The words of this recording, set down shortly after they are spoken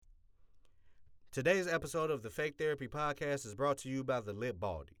Today's episode of the Fake Therapy Podcast is brought to you by The Lit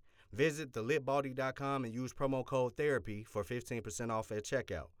Baldy. Visit thelitbaldy.com and use promo code THERAPY for 15% off at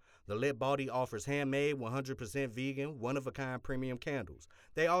checkout. The Lit Baldy offers handmade, 100% vegan, one-of-a-kind premium candles.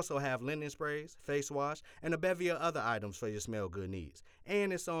 They also have linen sprays, face wash, and a bevy of other items for your smell good needs.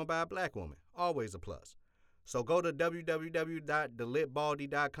 And it's owned by a black woman, always a plus. So go to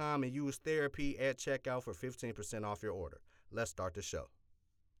www.thelitbaldy.com and use therapy at checkout for 15% off your order. Let's start the show.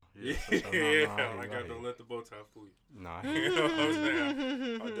 Yeah, I got to let the bow tie fool you. Nah. You know what I'm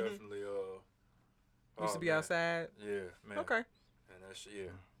saying? I definitely, used to be outside? Yeah, man. Okay. And that's,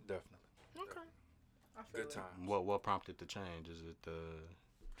 definitely. Okay. I feel Good it. times. What prompted the change? Is it the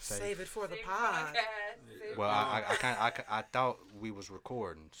Save it for the pod. Well, I thought we was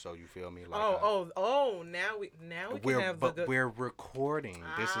recording, so you feel me? Like Now we can have the good. We're recording.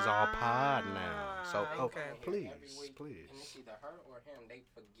 This is all pod now. So okay. Please. And it's either her or him. They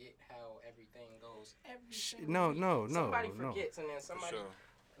forget how everything goes. No. Somebody forgets, and then somebody. Sure.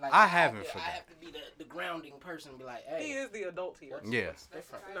 Like, I haven't I forgot. have to be the grounding person and be like, hey. He is the adult here. What's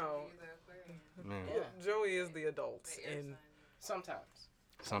different? No. Man. Yeah. Joey is the adult. And Sometimes.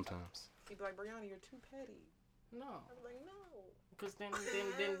 he'd be like, Briana, you're too petty. No. I'm like, no. Because then I can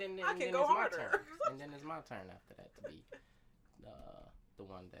then go it's my harder. turn. And then it's my turn after that to be the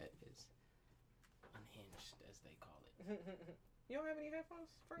one that is unhinged, as they call it. You don't have any headphones,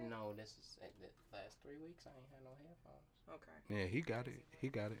 friend? No, this is the last 3 weeks. I ain't had no headphones. Okay. Yeah, he got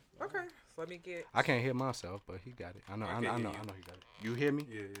it. Okay. So let me get. I can't hear myself, but he got it. I know he got it. You hear me?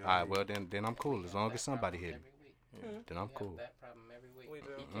 Yeah. All right. Well, then I'm cool. As long as somebody hear me, Every week. then I'm We cool. have that problem every week. We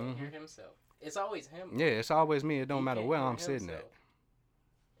do. He can't hear himself. It's always him. Yeah, it's always me. It don't He matter can't where hear I'm sitting at. himself.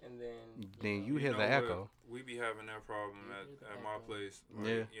 And then. Then you hear know the what? echo. We be having that problem You at hear the my echo. place.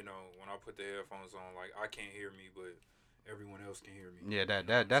 Yeah. Like, you know, when I put the headphones on, like, I can't hear me, but everyone else can hear me. Yeah,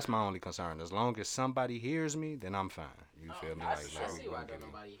 that's my only concern. As long as somebody hears me, then I'm fine. You feel me? I Like see we why gonna don't get in.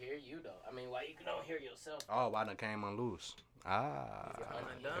 nobody hear you, though. I mean, why you don't hear yourself? Oh, I done came unloose. There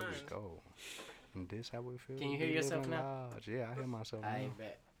undone. we go. And this how we feel. Can you to hear be yourself living now? large. Yeah, I hear myself I now. ain't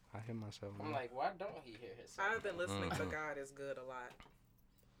bet. I hear myself I'm now. like, why don't he hear himself? I've been listening to God is Good a lot.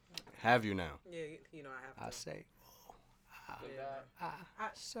 Have you now? Yeah, you know I have to. I say, Good Yeah. God. I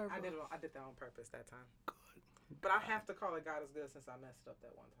did that on purpose that time. But I have to call it God is Good since I messed up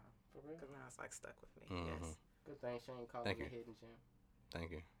that one time. For real? Because now it's like stuck with me. Mhm. Yes. Good thing she ain't calling Thank it you. Hidden Gem.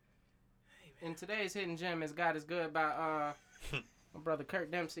 Thank you. And today's Hidden Gem is God is Good by my brother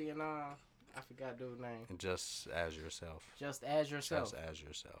Curt Dempsey and I forgot dude's name. And just as yourself. Just as yourself. Just as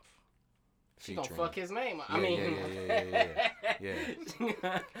yourself. She gonna fuck his name. I Yeah, mean,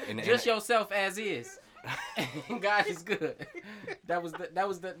 yeah. And just yourself as is. God is good. That was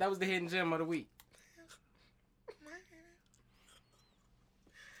the hidden gem of the week.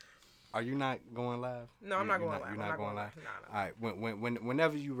 Are you not going live? No, I'm not going live. You're not going live? No. All right.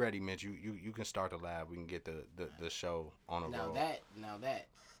 Whenever you ready, Mitch, you can start the live. We can get the show on a roll. Now that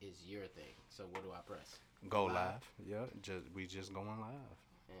is your thing. So what do I press? Go live. Yeah. We just going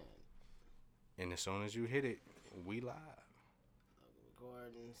live. And as soon as you hit it, we live.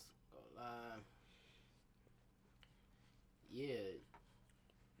 Recordings, go live. Yeah.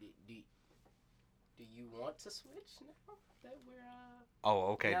 Do you want to switch now that we're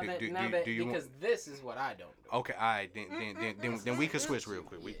Oh, okay. Do you because this is what I don't do. Okay, all right. Then we can switch real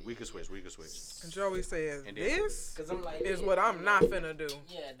quick. We can switch. And Joey says, And then- this 'Cause I'm like, is what I'm not finna do.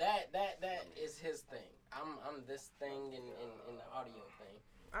 Yeah, that is his thing. I'm this thing in the audio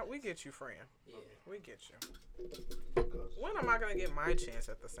thing. We get you, friend. Yeah. We get you. When am I gonna get my chance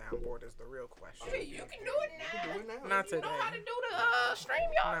at the soundboard is the real question. Hey, you can do it now. Not You today. know how to do the stream,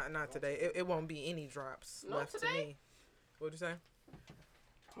 y'all. Not today. It won't be any drops Not left to today? me. What'd you say?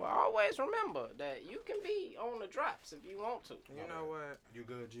 Well, always remember that you can be on the drops if you want to. You know what? You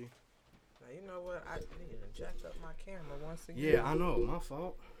good, G? Now, you know what? I need to jack up my camera once again. Yeah, I know. My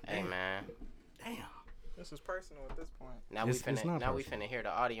fault. Hey, man. Damn. This is personal at this point. Now It's not we personal. finna hear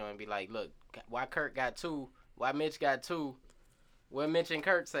the audio and be like, look, why Curt got 2? Why Mitch got 2? Where Mitch and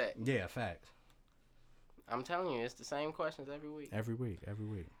Kurt's at? Yeah, fact. I'm telling you, it's the same questions every week. Every week.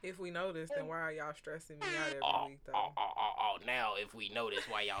 If we know this, then why are y'all stressing me out every week, though? Oh, now if we notice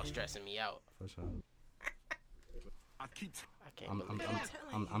why y'all stressing me out. For sure. I can't I'm believe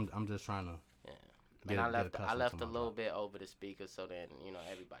it. I'm just trying to. Yeah. Get- And I get left accustomed a to my little vibe. bit over the speaker so then,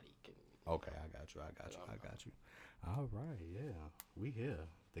 everybody can. Okay, I got you. All right, yeah, we here.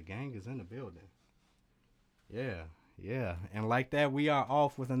 The gang is in the building. Yeah, and like that, we are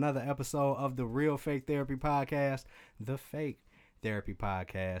off with another episode of the Real Fake Therapy Podcast, the Fake Therapy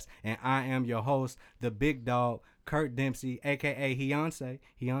Podcast, and I am your host, the big dog, Curt Dempsey, aka Beyonce.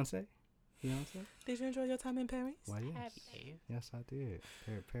 You know what I'm saying? Did you enjoy your time in Paris? Why, yes. Happy. Yes, I did.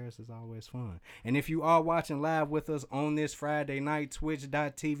 Paris is always fun. And if you are watching live with us on this Friday night,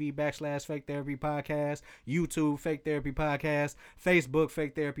 twitch.tv/Fake Therapy Podcast, YouTube Fake Therapy Podcast, Facebook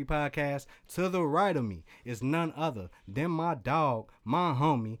Fake Therapy Podcast, to the right of me is none other than my dog, my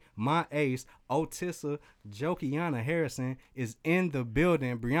homie, my ace, Otissa Jokiana Harrison is in the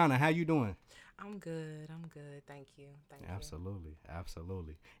building. Briana, how you doing? I'm good. Thank you. Absolutely.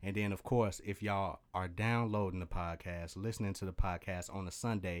 And then, of course, if y'all are downloading the podcast, listening to the podcast on a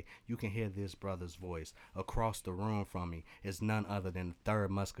Sunday, you can hear this brother's voice across the room from me. It's none other than the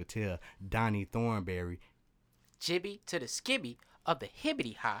third musketeer, Donnie Thornberry. Jibby to the skibby of the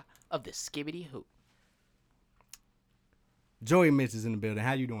hibbity high of the skibbity hoop. Joey Mitch is in the building.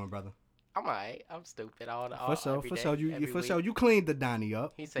 How you doing, brother? I'm alright. I'm stupid all For sure. every week. You cleaned the Donnie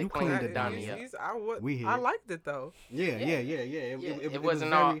up. He said you clean cleaned the the Donnie Donnie up. up. I liked it though. Yeah. It was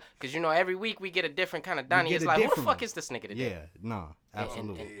wasn't all because every week we get a different kind of Donnie. It's like, who the fuck is this nigga today? Yeah, no,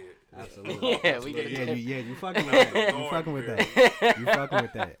 absolutely. Absolutely. Absolutely. Yeah, we get a you fucking with that. You fucking with that. You fucking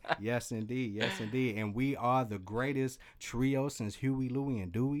with that. Yes, indeed. And we are the greatest trio since Huey, Louie,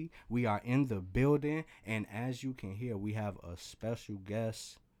 and Dewey. We are in the building, and as you can hear, we have a special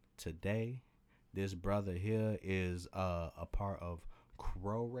guest today. This brother here is a part of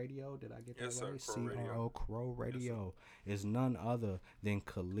C.R.O.E. Radio. Did I get that Yes, right? sir, C.R.O.E. Radio. C.R.O.E. Radio Yes, is none other than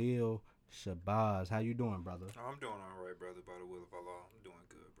Khalil Shabazz. How you doing, brother? I'm doing all right, brother. By the will of Allah, I'm doing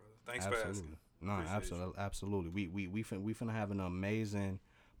good, brother. Thanks for Absolutely. asking. No, Appreciate absolutely. We finna have an amazing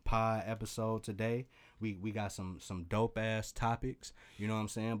pod episode today. We got some dope ass topics. You know what I'm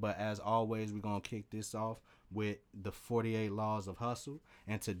saying? But as always, we're gonna kick this off with the 48 laws of hustle.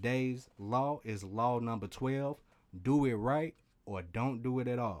 And today's law is law number 12. Do it right or don't do it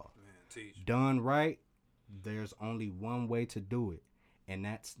at all. Man, teach. Done right, there's only one way to do it, and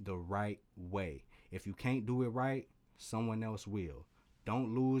that's the right way. If you can't do it right, someone else will.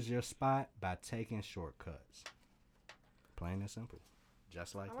 Don't lose your spot by taking shortcuts. Plain and simple.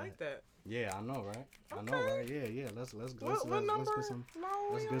 Just like I that. like that. Yeah, I know, right? I Okay. know, right? Yeah. Let's What number? get some. No,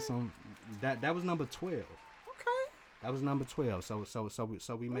 Let's we get some. That was number 12. Okay. That was number 12. So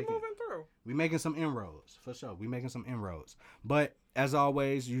we We're making moving through. we making some inroads for sure. We making some inroads. But as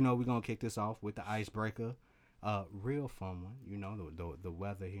always, we're gonna kick this off with the icebreaker. Real fun one. The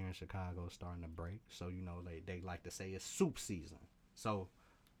weather here in Chicago is starting to break. So they like to say it's soup season. So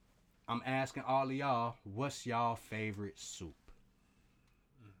I'm asking all of y'all, what's y'all favorite soup?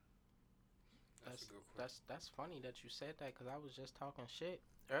 That's funny that you said that because I was just talking shit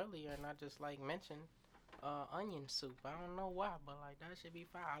earlier and I just mentioned onion soup. I don't know why, but that should be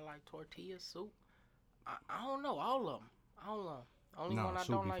fine. I like tortilla soup. I don't know all of them. I don't know. Only one I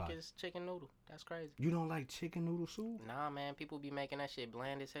don't like is chicken noodle. That's crazy. You don't like chicken noodle soup? Nah, man. People be making that shit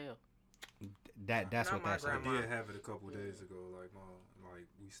bland as hell. That's Not what my that's like. grandma. I did have it a couple days ago. Like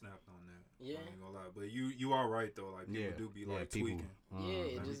we snapped on that. Yeah. I ain't gonna lie, but you are right though. Like people do be people, tweaking. Yeah,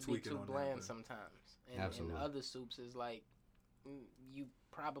 it Like, just be tweaking too on that, bland but- sometimes. And Absolutely. other soups is you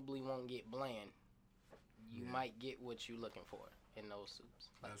probably won't get bland. You might get what you looking for in those soups.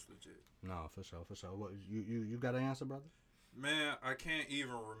 That's legit. No, for sure. What you got an answer, brother? Man, I can't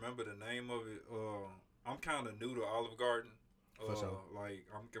even remember the name of it. I'm kind of new to Olive Garden. For sure.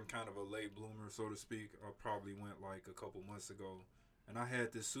 I'm kind of a late bloomer, so to speak. I probably went a couple months ago, and I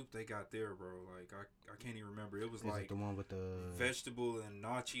had this soup they got there, bro. I can't even remember. It was Is it the one with the vegetable and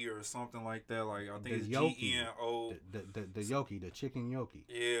nachi or something like that. I think it's yoki. GNO. The yoki, the chicken yoki.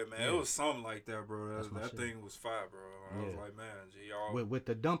 Yeah, man, Yeah. it was something like that, bro. That's my That shit. thing was fire, bro. I was Yeah. like, man, y'all. With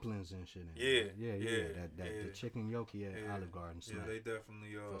the dumplings and shit in it. Yeah, The yeah. chicken yoki at Yeah. Olive Garden. Yeah, Snack. they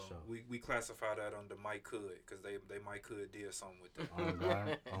definitely For sure. we classify that under Mike Hood because they Mike Hood did something with that. Oh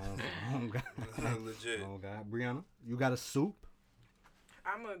God. Oh God. Legit. Oh God. Brianna, you got a soup?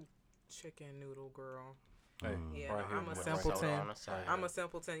 I'm a chicken noodle girl. Hey, Yeah, right here, I'm a boy. simpleton. On the side. I'm a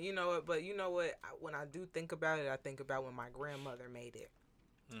simpleton. You know what? But you know what? When I do think about it, I think about when my grandmother made it.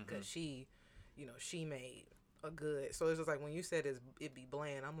 Because she made a good. So it's just like when you said it'd be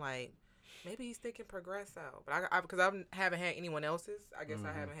bland, I'm like, maybe he's thinking Progresso. But because I haven't had anyone else's. I guess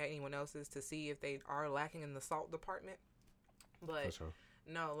I haven't had anyone else's to see if they are lacking in the salt department. But For sure.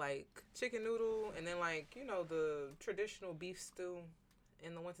 no, chicken noodle and then the traditional beef stew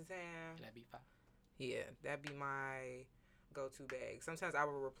in the wintertime. That'd be fine. Yeah, that'd be my go-to bag. Sometimes I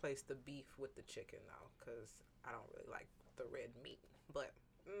will replace the beef with the chicken though, because I don't really like the red meat. But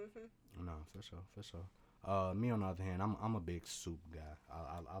No, for sure. Me on the other hand, I'm a big soup guy.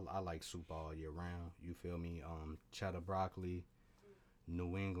 I like soup all year round. You feel me? Cheddar broccoli,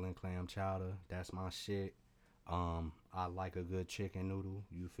 New England clam chowder. That's my shit. I like a good chicken noodle.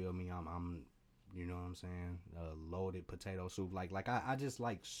 You feel me? I'm you know what I'm saying? Loaded potato soup. Like I just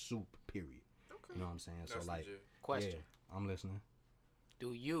like soup. Period. Okay. You know what I'm saying? That's so like, legit. Question. Yeah, I'm listening.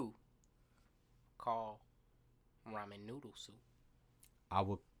 Do you call ramen noodle soup? I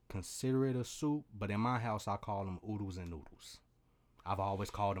would consider it a soup, but in my house I call them oodles and noodles. I've always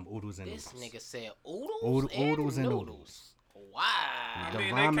called them oodles and This noodles. nigga said oodles and noodles. Wow. I The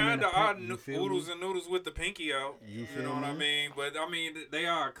mean, ramen they in kind the of pack, are you feel oodles me? and noodles with the pinky out. You You feel know what I me? mean? But I mean, they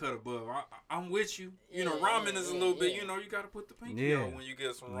are a cut above. I'm with you. You know, Yeah, ramen is a little bit. yeah. You know, you got to put the pinky Yeah. out when you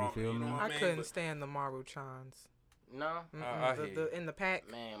get some You ramen. feel You know me? what I I mean? couldn't But stand the Maruchans. No, I hear you. In the pack.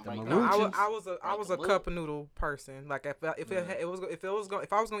 man. The Right Maruchan? now, I was a cup noodle person. Like if I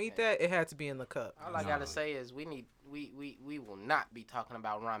was gonna eat that, it had to be in the cup. all I Nah. gotta say is we will not be talking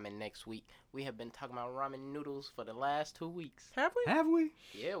about ramen next week. We have been talking about ramen noodles for the last 2 weeks. Have we? Have we?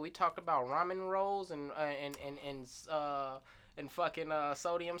 Yeah, we talked about ramen rolls and fucking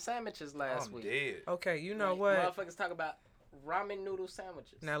sodium sandwiches last I'm week. dead. Okay, you know Like, what? Motherfuckers talk about ramen noodle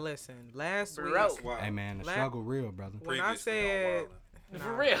sandwiches. Now listen, last Bro. week That's wild. Hey man, the La- struggle real, brother. when I Previously on said Wildin'.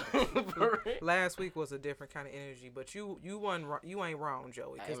 For real. For real. last week was a different kind of energy, but you ain't wrong,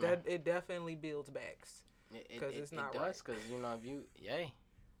 Joey, Hey, because man. it definitely builds backs. 'Cause it's not right. Because you know if you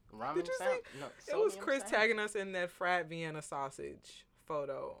ramen Did you see? sandwich. No, It was sodium Chris sandwich. tagging us in that fried Vienna sausage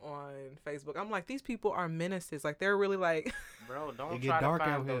photo on Facebook. I'm like, these people are menaces. Like they're really like. Bro, It don't get try to dark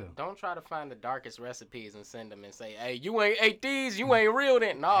find out here. don't try to find the darkest recipes and send them and say, "Hey, you ain't ate these. You ain't real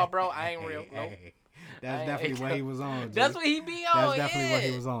then." Nah, bro, I ain't real. Nope. Hey, that's I ain't- definitely what he was on. That's G. what he be on. That's definitely what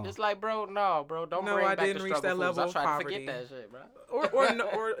he was on. It's like, bro, no, bro, don't No, bring I back didn't the reach struggle that foods. level I of tried to poverty. forget that shit, bro.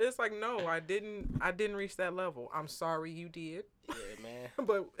 Or it's like, no, I didn't reach that level. I'm sorry you did. Yeah, man.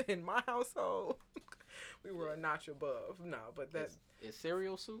 But in my household, we were a notch above. No, but that Is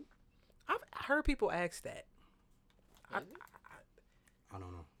cereal soup? I've heard people ask that. Is it? I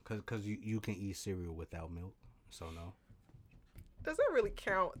don't know, cause you can eat cereal without milk, so no. Does that really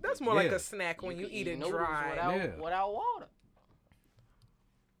count? That's more like Yeah. a snack when you can eat it noodles dry. without water.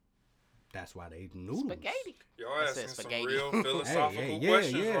 That's why they eat noodles. Spaghetti. Y'all I asking said some spaghetti. real philosophical Hey, yeah,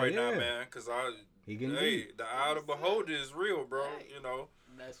 questions yeah, right now, yeah. man. Cause He getting hey, deep. the eye of the beholder is real, bro. Hey. You know,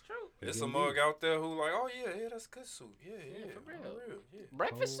 That's true. it's a getting mug deep. out there who like, oh yeah, that's good soup. Yeah, for real. yeah.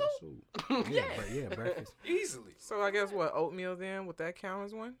 Breakfast Cold soup? Yeah, yeah, breakfast. Easily. So I guess what, oatmeal then? Would that count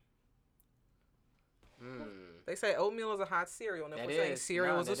as one? Mm. They say oatmeal is a hot cereal, and if That we're saying is.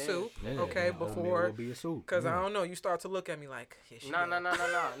 cereal Nah, is a that is. soup, Yeah, okay, yeah, oatmeal before, will be a soup. because yeah. I don't know, you start to look at me like, yeah, she No. did.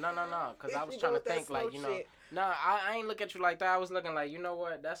 Because I was You trying go to with that think like, slow you know, shit. no, I ain't look at you like that. I was looking like, you know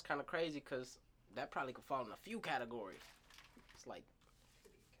what? That's kind of crazy because that probably could fall in a few categories. It's like,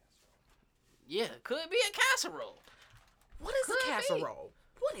 yeah, could be a casserole. What is Could a be. casserole?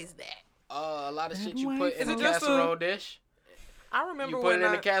 What is that? A lot of That shit you way put in Is a it just casserole a- dish. I remember You put when it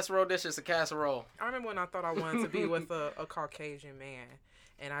in a casserole dish, it's a casserole. I remember when I thought I wanted to be with a Caucasian man,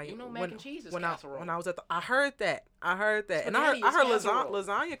 and I You know mac when, and cheese is when casserole. when I was at I heard that, and I heard Spaghetti I is heard casserole.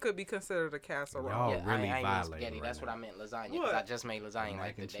 lasagna could be considered a casserole. Y'all Yeah, really I ain't violating spaghetti. right That's what now. I meant, lasagna. What? Because I just made lasagna like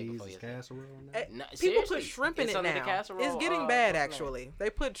Mac the and day cheese before is yesterday. casserole now? Eh, No, People seriously, put shrimp in it's it under the now. casserole, It's getting bad, what's the name? actually. They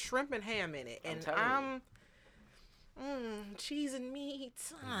put shrimp and ham in it, and telling cheese and meat.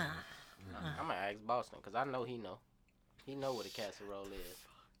 I'm gonna ask Boston because I know he know. He know what a casserole is.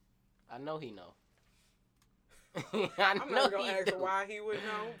 I know he know. I'm not gonna ask why he would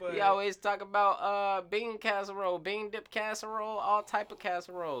know, but He always talk about bean casserole, bean dip casserole, all type of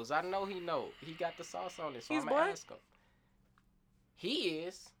casseroles. I know he know. He got the sauce on it, so He's I'm gonna black? ask him. He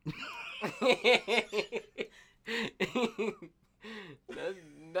is. That's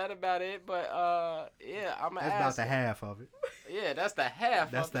not about it, but yeah, I'm gonna That's about ask the him. half of it. Yeah, that's the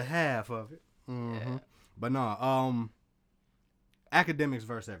half. That's of the it. half of it. Mm-hmm. Yeah. But no, Akademiks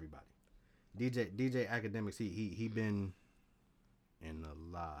versus everybody. DJ Akademiks, he been in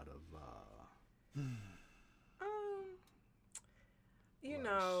a lot of you Oh,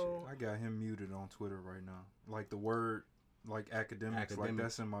 know, shit. I got him muted on Twitter right now. Like the word, like academics, like Academics.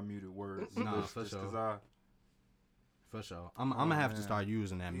 that's in my muted words. Nah, list, for just sure. 'cause I, for sure. I'm gonna have to man. start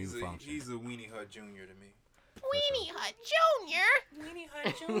using that mute function. He's a Weenie Hut Jr. to me. Weenie Hut Jr. Weenie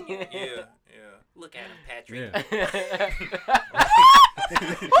Hut Jr. Yeah. Look at him, Patrick.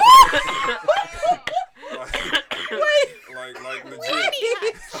 Like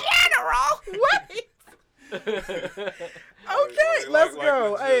legit. General. Wait. Okay, let's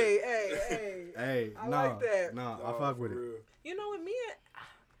go. legit. Hey. Hey, I no, like that. no, Nah, I fuck for with it. real. You know what,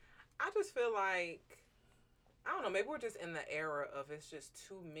 I just feel like, I don't know, maybe we're just in the era of it's just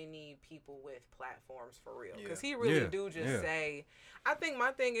too many people with platforms for real. Because he really Yeah, do just yeah. say, I think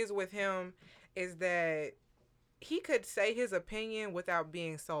my thing is with him is that he could say his opinion without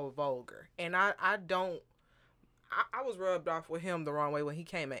being so vulgar. And I was rubbed off with him the wrong way when he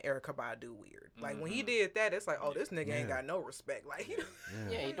came at Erykah Badu weird. Like, when he did that, it's like, oh, this nigga ain't got no respect. Like, he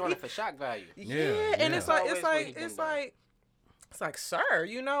doing it for shock value. And it's like, sir,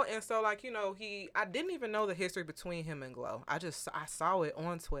 you know? And so, like, you know, I didn't even know the history between him and Glow. I saw it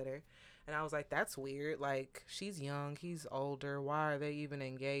on Twitter, and I was like, that's weird. Like, she's young, he's older. Why are they even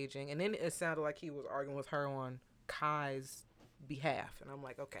engaging? And then it sounded like he was arguing with her on Kai's behalf. And I'm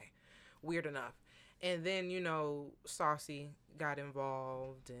like, okay, weird enough. And then, you know, Saucy got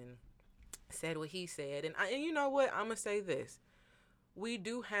involved and said what he said. And you know what? I'm going to say this. We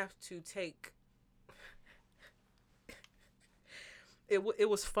do have to take... It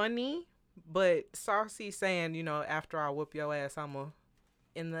was funny, but Saucy saying, you know, after I whoop your ass, I'm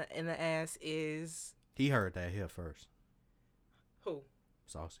in the ass is... He heard that here first. Who?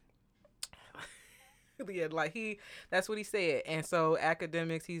 Saucy. Yeah, like that's what he said. And so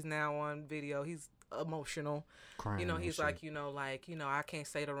Akademiks, he's now on video. He's emotional. Crying, you know, he's shit. like, I can't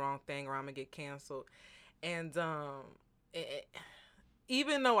say the wrong thing or I'm gonna get canceled. And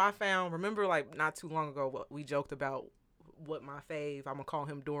even though remember like not too long ago what we joked about what my fave, I'm gonna call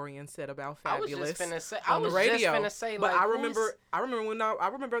him Dorian, said about Fabulous. I was just finna say, but like, I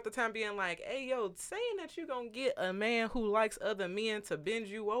remember at the time being like, hey yo, saying that you gonna get a man who likes other men to bend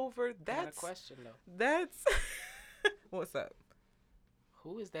you over, that's a question though. That's what's up?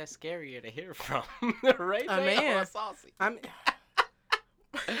 Who is that scarier to hear from? Ray A J man. or Saucy?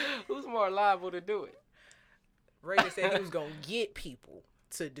 Who's more liable to do it? Ray J said he was gonna get people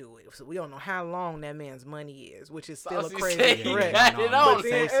to do it. So we don't know how long that man's money is, which is still Saucy a crazy said threat. he got it on.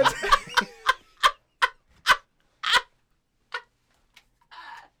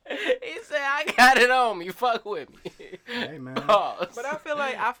 He said, I got it on me. Fuck with me. Hey, man. But I feel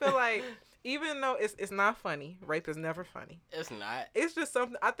like even though it's not funny, rape is never funny. It's not. It's just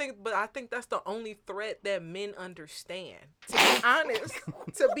something I think that's the only threat that men understand.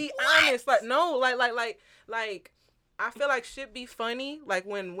 To be honest. Like no, like I feel like shit be funny, like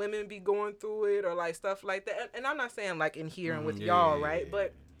when women be going through it or like stuff like that. And I'm not saying like in here and with y'all, right?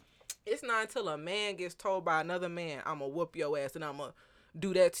 But it's not until a man gets told by another man, I'm gonna whoop your ass and I'm gonna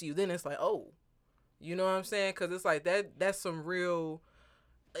do that to you. Then it's like, oh, you know what I'm saying? Because it's like that's some real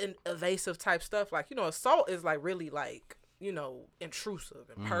evasive type stuff. Like, you know, assault is like really like, you know, intrusive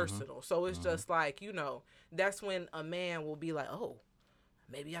and personal. So it's just like, you know, that's when a man will be like, oh,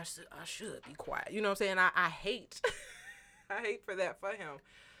 maybe I should be quiet. You know what I'm saying? I hate for that for him.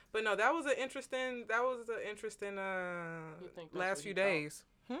 But no, that was an interesting last few days.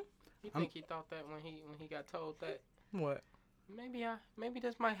 You think he thought that when he got told that? What? Maybe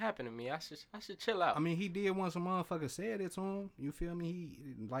this might happen to me. I should chill out. I mean, he did once a motherfucker said it to him. You feel me?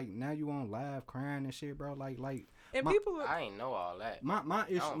 He like now you on live crying and shit, bro. Like and I ain't know all that.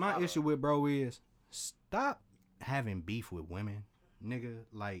 My issue with bro is stop having beef with women, nigga.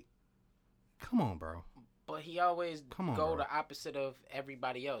 Like, come on, bro. But he always go bro. the opposite of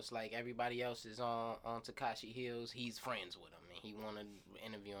everybody else. Like everybody else is on Tekashi Hills. He's friends with him and he want to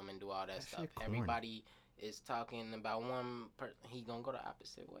interview him and do all that stuff. Everybody is talking about one person. He gonna go the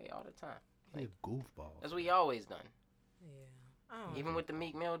opposite way all the time. Like, he a goofball. That's what he always done. Yeah. Even with the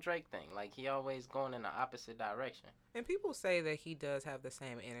Meek Mill Drake thing, like he always going in the opposite direction. And people say that he does have the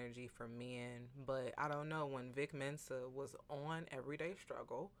same energy for men, but I don't know. When Vic Mensa was on Everyday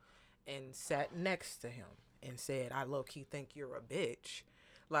Struggle and sat next to him and said, I low-key think you're a bitch.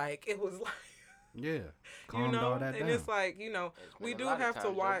 Like, it was like... Yeah. Calmed all that down. And it's like, you know, we do have to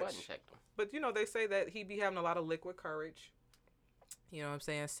watch... But, you know, they say that he be having a lot of liquid courage. You know what I'm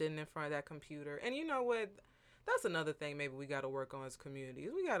saying? Sitting in front of that computer. And you know what? That's another thing maybe we got to work on as communities.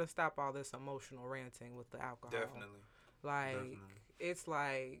 We got to stop all this emotional ranting with the alcohol. Definitely. Like, it's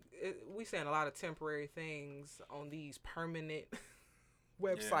like, we saying a lot of temporary things on these permanent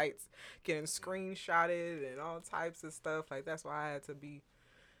websites, getting screenshotted and all types of stuff. Like, that's why I had to be,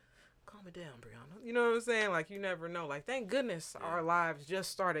 calm it down, Briana. You know what I'm saying? Like, you never know. Like, thank goodness our lives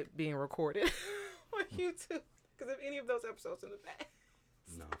just started being recorded on YouTube. Because of any of those episodes in the past.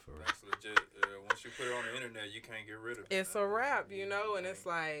 No, for real. That's legit. Once you put it on the internet, you can't get rid of it. It's a wrap, you know, and it's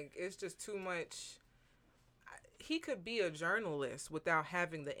like, it's just too much. He could be a journalist without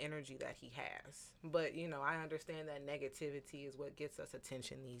having the energy that he has. But, you know, I understand that negativity is what gets us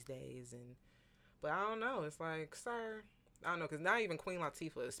attention these days. But I don't know. It's like, sir, I don't know, because not even Queen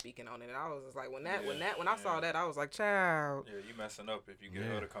Latifah is speaking on it. And I was just like, when I saw that, I was like, child. Yeah, you messing up if you get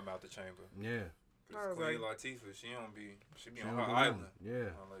her to come out the chamber. Yeah. Because Queen Latifah, she be on her island. Yeah.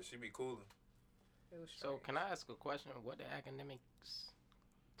 Like, she be cooling. So can I ask a question? What did Akademiks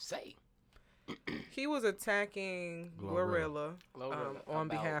say? he was attacking Glorilla on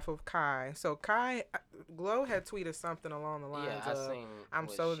behalf of Kai. So Kai, Glow had tweeted something along the lines of, "I'm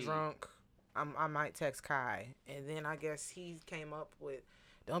so drunk, I might text Kai," and then I guess he came up with,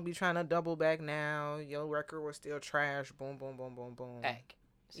 "Don't be trying to double back now. Your record was still trash." Boom, boom, boom, boom, boom.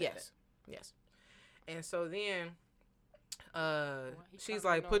 Yes. And so then, she's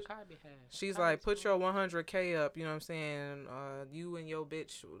like, put your 100K up. You know what I'm saying? You and your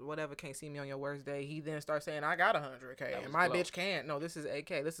bitch, whatever, can't see me on your worst day. He then starts saying, "I got 100K and my bitch can't." No, this is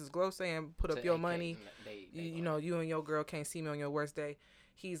AK. This is Glow saying, "Put up your AK, money. You know, you and your girl can't see me on your worst day."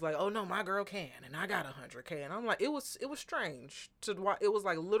 He's like, "Oh no, my girl can, and I got 100K." And I'm like, it was strange to watch. It was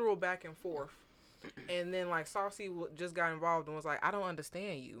like literal back and forth. And then like Saucy just got involved and was like, "I don't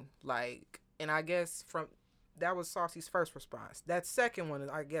understand you." Like, and I guess that was Saucy's first response. That second one,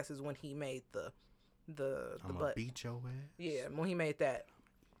 I guess, is when he made the butt. Beat your ass. Yeah, when he made that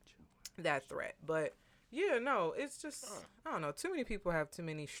threat. But yeah, no, it's just I don't know. Too many people have too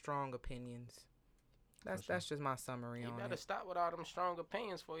many strong opinions. That's just my summary on it. You better stop with all them strong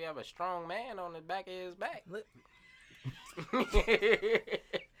opinions before you have a strong man on the back of his back.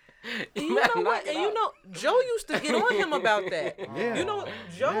 You know what? And you know, Joe used to get on him about that. Yeah. You know,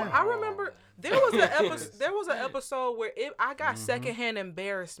 Joe. Yeah. I remember there was an episode where I got secondhand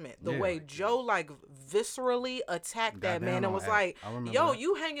embarrassment the way Joe like viscerally attacked that man and was like, "Yo,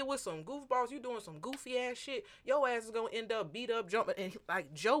 you hanging with some goofballs? You doing some goofy ass shit? Your ass is gonna end up beat up, jumping." And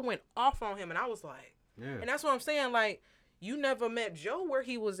like Joe went off on him, and I was like, and that's what I'm saying. Like, you never met Joe where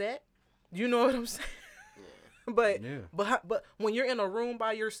he was at. You know what I'm saying? But when you're in a room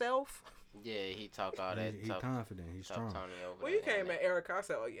by yourself, he talk all that. He's confident. He's strong. When you came at Erica, I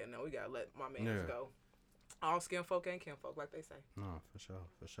said, "Oh yeah, no, we gotta let my man go. All skin folk ain't kin folk, like they say." No, for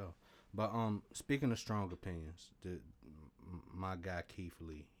sure. But speaking of strong opinions, my guy Keith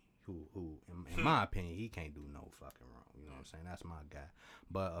Lee, who in my opinion, he can't do no fucking wrong. You know what I'm saying? That's my guy.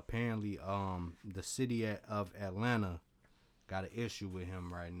 But apparently, the city of Atlanta got an issue with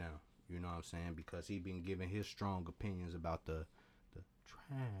him right now. You know what I'm saying? Because he been giving his strong opinions about the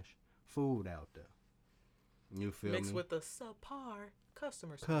trash food out there. You feel mixed me? With the subpar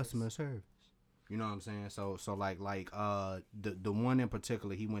customer service. You know what I'm saying? So like the one in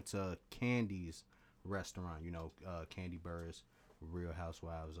particular, he went to Candy's restaurant. You know, Candy Burrs, Real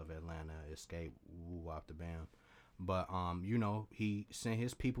Housewives of Atlanta, Escape, Woo Wop the Bam. But you know, he sent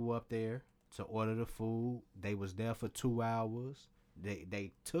his people up there to order the food. They was there for 2 hours.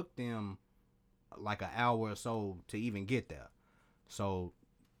 They took them like an hour or so to even get there. So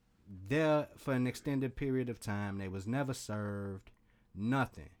there for an extended period of time, they was never served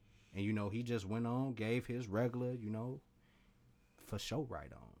nothing. And you know, he just went on, gave his regular, you know, for show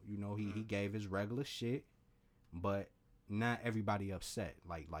right on. You know, he gave his regular shit, but not everybody upset.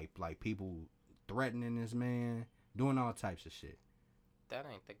 Like people threatening this man, doing all types of shit. That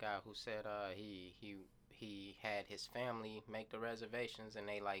ain't the guy who said he had his family make the reservations and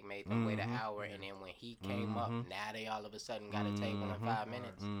they like made them wait an hour, and then when he came up, now they all of a sudden got a table in 5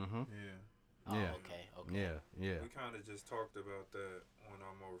 minutes. Okay. We kind of just talked about that on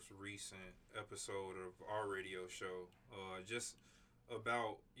our most recent episode of our radio show, just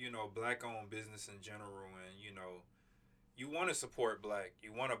about, you know, black owned business in general, and you know, you want to support black,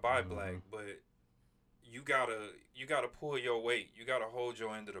 you want to buy black, but you gotta pull your weight. You gotta hold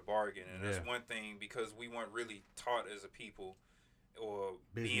your end of the bargain, and that's one thing, because we weren't really taught as a people, or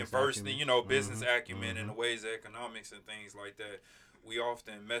business being versed acumen. In, you know, business acumen and the ways of economics and things like that. We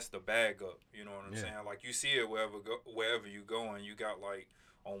often mess the bag up. You know what I'm saying? Like, you see it wherever you go, and you got like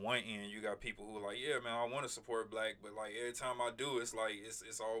on one end you got people who are like, yeah, man, I want to support black, but like every time I do, it's like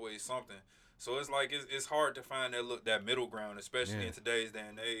it's always something. So it's like it's hard to find that middle ground, especially in today's day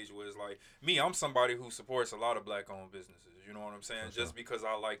and age, where it's like, me, I'm somebody who supports a lot of black-owned businesses. You know what I'm saying? Just because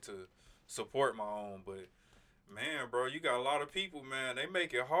I like to support my own. But, man, bro, you got a lot of people, man, they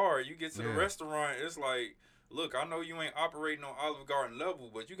make it hard. You get to the restaurant, it's like, look, I know you ain't operating on Olive Garden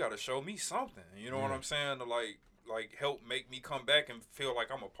level, but you got to show me something. You know what I'm saying? To, like help make me come back and feel like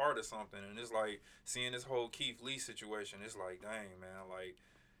I'm a part of something. And it's like, seeing this whole Keith Lee situation, it's like, dang, man, like,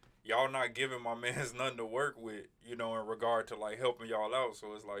 y'all not giving my mans nothing to work with, you know, in regard to, like, helping y'all out.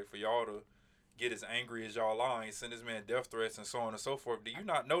 So it's like, for y'all to get as angry as y'all are and send this man death threats and so on and so forth, do you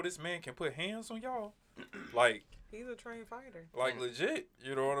not know this man can put hands on y'all? Like, he's a trained fighter. Like, legit.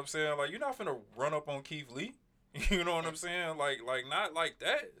 You know what I'm saying? Like, you're not finna run up on Keith Lee. You know what I'm saying? Like not like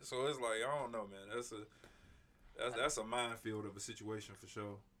that. So it's like, I don't know, man. That's a minefield of a situation for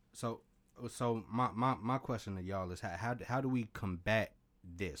sure. So my question to y'all is how do we combat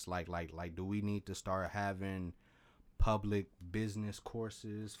this? Like do we need to start having public business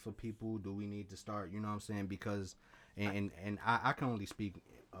courses for people? Do we need to start, you know what I'm saying? Because, and I can only speak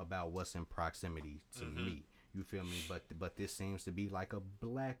about what's in proximity to me. You feel me? But this seems to be like a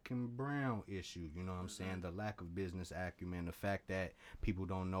black and brown issue. You know what I'm saying? The lack of business acumen, the fact that people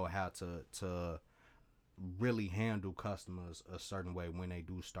don't know how to really handle customers a certain way when they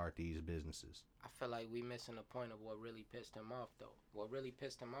do start these businesses. I feel like we missing the point of what really pissed him off, though. What really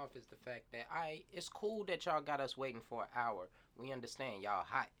pissed him off is the fact that it's cool that y'all got us waiting for an hour. We understand y'all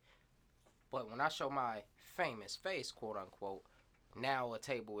hot. But when I show my famous face, quote unquote, now a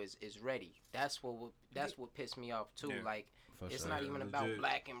table is ready. That's what pissed me off too. Yeah, like it's sure. not even about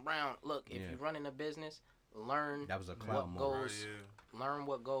black and brown. Look, if you're running a business, learn that was a clout what move. goes. Learn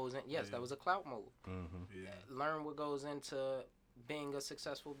what goes in. Yes, that was a clout move. Learn what goes into being a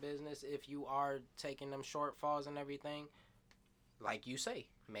successful business. If you are taking them shortfalls and everything, like you say,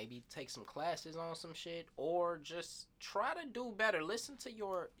 maybe take some classes on some shit, or just try to do better. Listen to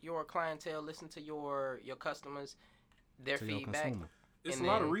your clientele. Listen to your customers. Their to feedback. It's a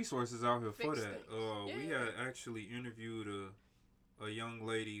lot of resources out here for that. Things. We had actually interviewed a young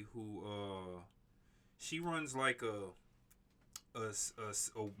lady who she runs like a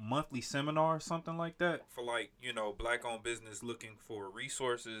monthly seminar or something like that for like, you know, black owned business looking for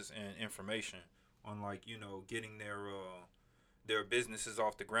resources and information on like, you know, getting their businesses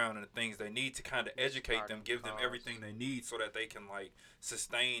off the ground and the things they need to kind of educate them, give them everything they need so that they can like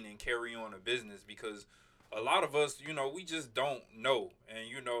sustain and carry on a business. Because a lot of us, you know, we just don't know. And,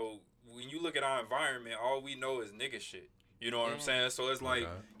 you know, when you look at our environment, all we know is nigga shit. You know what I'm saying? So it's like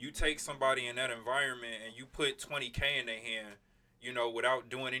you take somebody in that environment and you put $20K in their hand, you know, without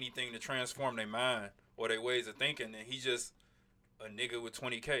doing anything to transform their mind or their ways of thinking, and he just a nigga with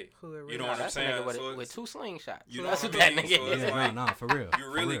 $20K. You know what I'm saying? With two slingshots. You know that's what what I that mean? nigga So is. it's like, no, for real.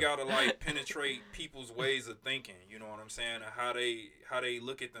 You really gotta like penetrate people's ways of thinking. You know what I'm saying? And how they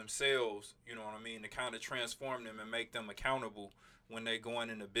look at themselves. You know what I mean? To kind of transform them and make them accountable when they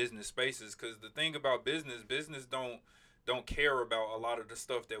going into business spaces. Because the thing about business don't care about a lot of the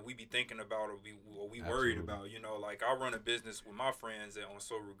stuff that we be thinking about or we worried about. You know, like I run a business with my friends on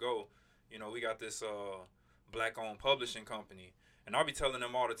C.R.O.E. You know, we got this black-owned publishing company. And I'll be telling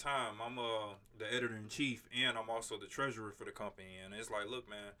them all the time, I'm the editor-in-chief and I'm also the treasurer for the company. And it's like, look,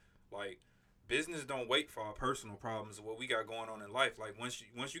 man, like business don't wait for our personal problems or what we got going on in life. Like once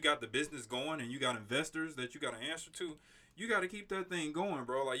you got the business going and you got investors that you got to answer to, you got to keep that thing going,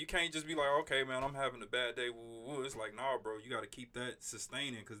 bro. Like you can't just be like, okay, man, I'm having a bad day. Woo, woo. It's like, nah, bro, you got to keep that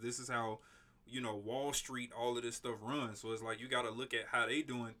sustaining because this is how, you know, Wall Street, all of this stuff runs. So it's like you got to look at how they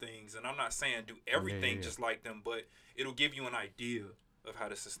doing things. And I'm not saying do everything just like them, but it'll give you an idea of how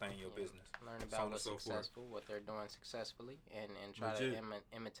to sustain your business. Learn about what's successful, what they're doing successfully, and try to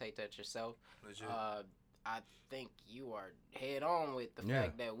imitate that yourself. I think you are head on with the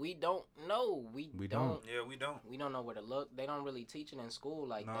fact that we don't know. We don't. Yeah, we don't. We don't know where to look. They don't really teach it in school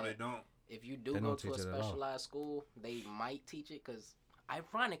like that. No, they don't. If you do go to a specialized school, they might teach it because,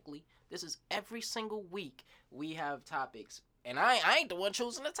 ironically, this is every single week we have topics. And I ain't the one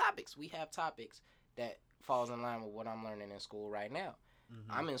choosing the topics. We have topics that falls in line with what I'm learning in school right now.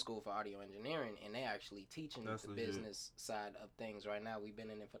 I'm in school for audio engineering, and they actually teaching the business side of things right now. We've been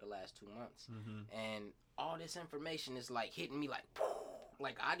in it for the last 2 months. And all this information is like hitting me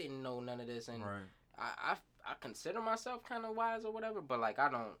like I didn't know none of this. And I consider myself kind of wise or whatever, but like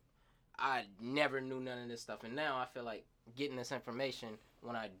I never knew none of this stuff. And now I feel like getting this information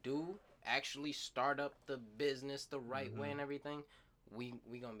when I do actually start up the business the right way and everything, we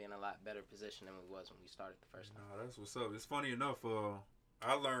gonna be in a lot better position than we was when we started the first time. That's what's up. It's funny enough,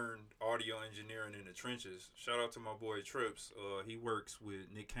 I learned audio engineering in the trenches. Shout out to my boy Trips. He works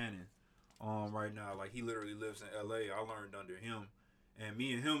with Nick Cannon right now. Like he literally lives in LA. I learned under him. And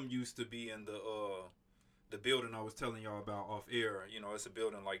me and him used to be in the building I was telling y'all about off air. You know, it's a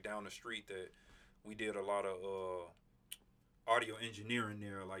building like down the street that we did a lot of audio engineering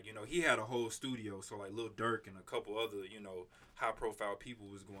there. Like, you know, he had a whole studio, so like Lil Durk and a couple other, you know, high profile people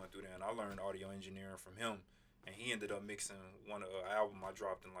was going through there, and I learned audio engineering from him. And he ended up mixing one album I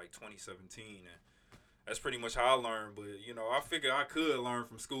dropped in like 2017, and that's pretty much how I learned. But you know, I figured I could learn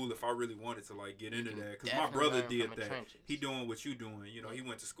from school if I really wanted to like get into that, because my brother did that. He doing what you doing. You know, he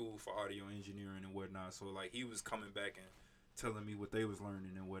went to school for audio engineering and whatnot, so like he was coming back and telling me what they was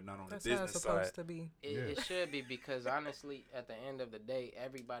learning and whatnot on the business side. That's how it's supposed to be. It should be, because honestly, at the end of the day,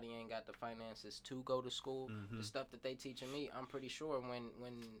 everybody ain't got the finances to go to school. The stuff that they teaching me, I'm pretty sure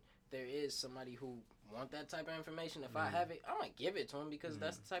when there is somebody who want that type of information, if I have it, I'm gonna give it to them, because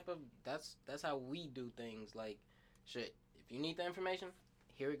that's the type of that's how we do things. Like, shit, if you need the information,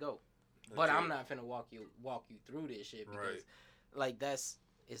 here we go. But I'm not finna walk you through this shit because, like,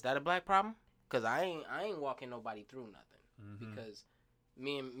 is that a black problem? Cause I ain't walking nobody through nothing because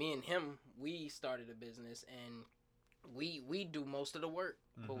me and him, we started a business and we do most of the work,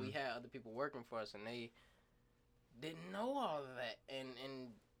 but we had other people working for us and they didn't know all of that and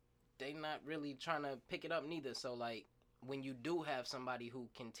they not really trying to pick it up neither. So like when you do have somebody who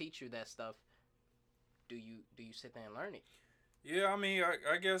can teach you that stuff, do you sit there and learn it? Yeah, I mean,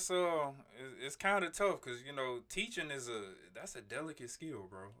 I guess it's kind of tough because teaching that's a delicate skill,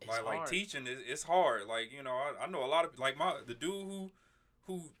 bro. It's hard. Like teaching it's hard. Like I know a lot of like the dude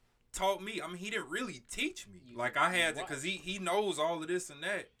who taught me. I mean, he didn't really teach me. Like I had to because he knows all of this and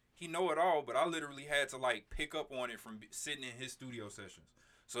that. He know it all, but I literally had to like pick up on it from sitting in his studio sessions.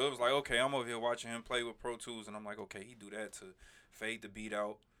 So it was like, okay, I'm over here watching him play with Pro Tools, and I'm like, okay, he do that to fade the beat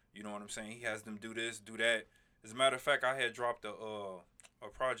out. You know what I'm saying? He has them do this, do that. As a matter of fact, I had dropped a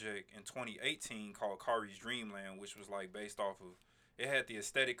project in 2018 called Kari's Dreamland, which was like based off of, it had the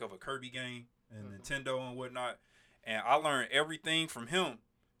aesthetic of a Kirby game and Nintendo and whatnot. And I learned everything from him.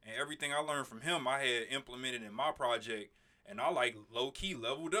 And everything I learned from him, I had implemented in my project. And I like low key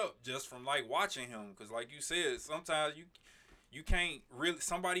leveled up just from like watching him. Cause like you said, sometimes you can't really,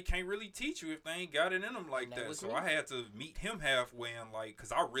 somebody can't really teach you if they ain't got it in them like that. So I had to meet him halfway and like,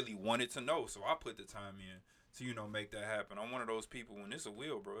 cause I really wanted to know. So I put the time in to, make that happen. I'm one of those people when it's a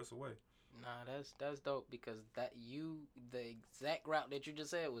will, bro, it's a way. Nah, that's dope because the exact route that you just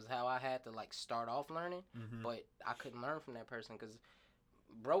said was how I had to like start off learning, but I couldn't learn from that person because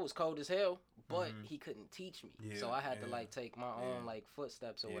bro was cold as hell, but he couldn't teach me. Yeah, so I had to like take my own like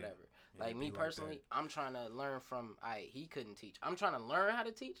footsteps or whatever. Like me personally, like I'm trying to learn from he couldn't teach. I'm trying to learn how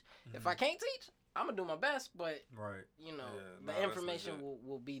to teach. If I can't teach, I'm gonna do my best, but the information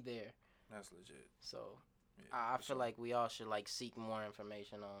will be there. That's legit. So I feel like we all should like seek more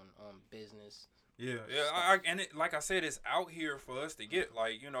information on business. Yeah. And like I said, it's out here for us to get.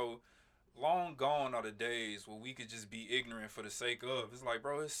 Like long gone are the days where we could just be ignorant for the sake of. It's like,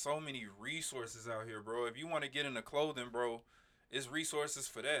 bro, there's so many resources out here, bro. If you want to get into clothing, bro, it's resources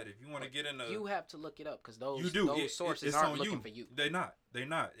for that. If you want to get into, you have to look it up because those sources it's aren't looking for you. They're not,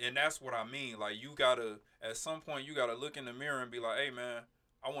 and that's what I mean. Like you gotta, at some point, you gotta look in the mirror and be like, hey, man,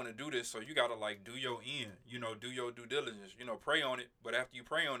 I want to do this, so you gotta like do your end, do your due diligence, pray on it. But after you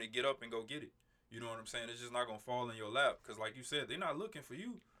pray on it, get up and go get it. You know what I'm saying? It's just not gonna fall in your lap because, like you said, they're not looking for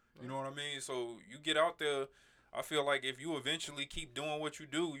you. You know what I mean? So you get out there. I feel like if you eventually keep doing what you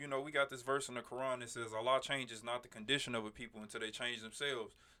do, we got this verse in the Quran that says Allah changes not the condition of a people until they change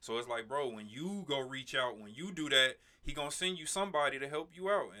themselves. So it's like, bro, when you go reach out, when you do that, he gonna send you somebody to help you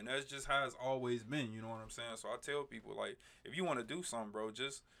out. And that's just how it's always been. You know what I'm saying? So I tell people, like, if you want to do something, bro,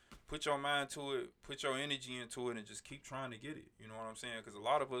 just put your mind to it, put your energy into it, and just keep trying to get it. You know what I'm saying? Because a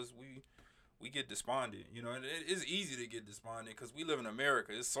lot of us, we get despondent, and it's easy to get despondent because we live in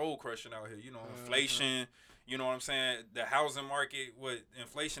America. It's soul crushing out here, inflation, you know what I'm saying? The housing market,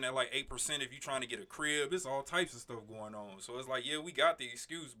 inflation at like 8% if you're trying to get a crib. It's all types of stuff going on. So it's like, yeah, we got the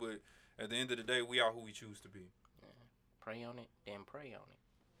excuse, but at the end of the day, we are who we choose to be. Yeah. Pray on it, then pray on it.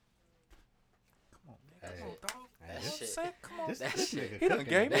 Come on, man. Come on, dog. That shit. Come on. This nigga He done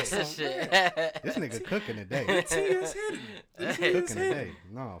gave us some. This nigga cooking today. The tea is hidden. The tea is Cooking hidden. today.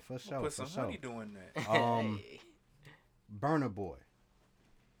 No, for sure. Put for some sure. honey doing that. Burna Boy.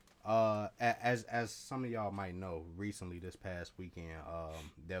 As some of y'all might know, recently this past weekend,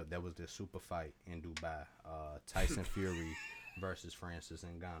 there was this super fight in Dubai. Tyson Fury versus Francis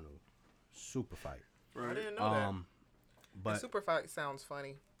Ngannou. Super fight. I didn't know that. But super fight sounds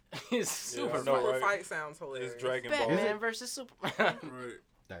funny. It's super Super fight sounds hilarious. It's Dragon Ball. Batman versus Superman. Right.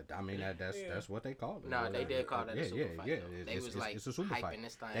 That's what they called it. No, they did call it a super fight. Yeah. It's a super fight.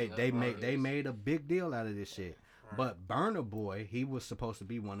 This thing They made a big deal out of this shit. Right. But Burna Boy, he was supposed to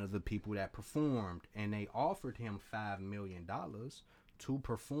be one of the people that performed, and they offered him $5 million to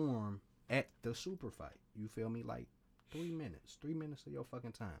perform at the super fight. You feel me? Like 3 minutes of your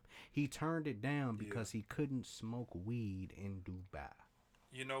fucking time. He turned it down because he couldn't smoke weed in Dubai.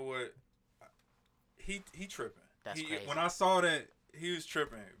 You know what? He tripping. That's crazy. When I saw that, he was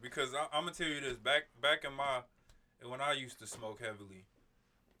tripping because I'm gonna tell you this. Back in when I used to smoke heavily,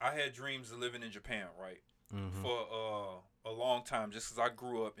 I had dreams of living in Japan, right? Mm-hmm. For a long time, just because I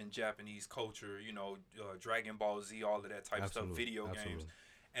grew up in Japanese culture, Dragon Ball Z, all of that type of stuff, video games,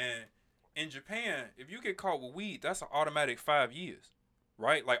 and in Japan, if you get caught with weed, that's an automatic 5 years.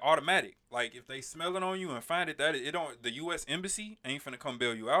 Right? Like automatic. Like if they smell it on you and find it, the U.S. embassy ain't finna come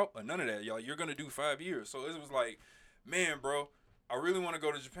bail you out or none of that. Y'all, you're gonna do 5 years. So it was like, man, bro, I really want to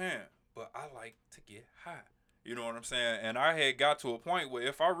go to Japan, but I like to get high. You know what I'm saying? And I had got to a point where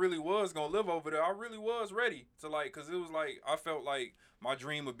if I really was going to live over there, I really was ready to like, because it was like, I felt like my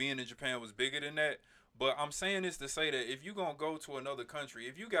dream of being in Japan was bigger than that. But I'm saying this to say that if you going to go to another country,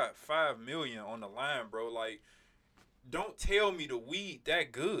 if you got 5 million on the line, bro, like, don't tell me the weed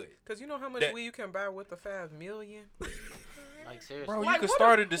that good. Because you know how much weed you can buy with the 5 million? Like, seriously. Bro, like, you could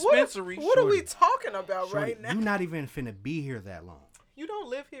start a dispensary. What are we talking about Shorty, right now? You not even finna be here that long. You don't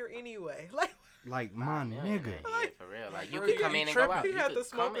live here anyway. Like, my nigga. Like, for real. Like, you bro, could you come in and go out. He You had could the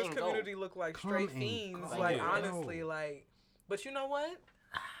come smokers and go. community look like Come straight and fiends. go. Like, Yeah. honestly, like. But you know what?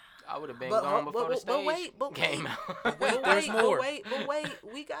 I would have been gone before the stage came out. There's more. But wait.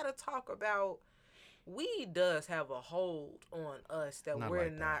 We got to talk about weed does have a hold on us that Not we're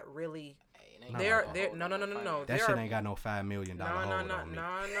like that. not really. Not There, like there. No. That There shit are- ain't got no $5 million No. hold on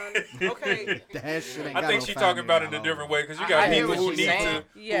me. Okay. That shit ain't I got think no she $5 talking about it in million a different hold way because you got I hear people what who she's saying.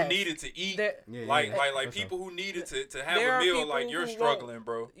 Yes. who needed to eat, Yeah, like for people sure. who needed to have There a are meal, people like you're who struggling,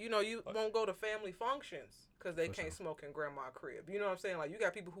 bro. You know, you won't go to family functions because they For can't sure. smoke in grandma's crib. You know what I'm saying? Like, you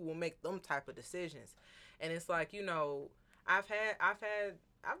got people who will make them type of decisions, and it's like, you know, I've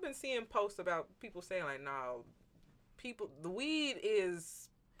been seeing posts about people saying like, no, the weed is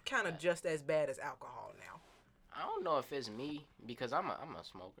kind of just as bad as alcohol now. I don't know if it's me because I'm a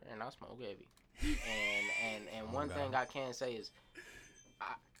smoker and I smoke heavy. And one thing I can say is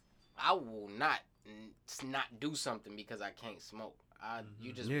I will not do something because I can't smoke.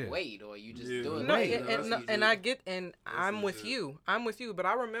 You just wait or you just do it. No, later. and I get, and I'm with you. But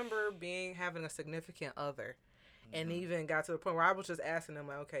I remember having a significant other, and even got to the point where I was just asking them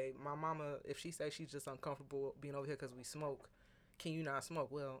like, okay, my mama, if she says she's just uncomfortable being over here because we smoke, can you not smoke?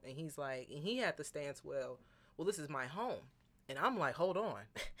 Well, and he's like, and he had the stance, well, this is my home, and I'm like, hold on,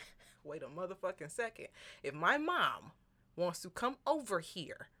 wait a motherfucking second. If my mom wants to come over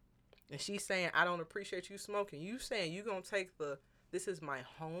here, and she's saying I don't appreciate you smoking, you saying you gonna take the this is my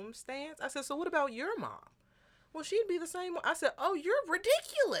home stance? I said, so what about your mom? Well, she'd be the same. I said, oh, you're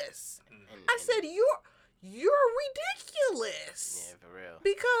ridiculous. I said, you're ridiculous. Yeah, for real.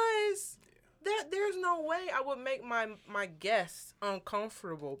 Because there's no way I would make my guests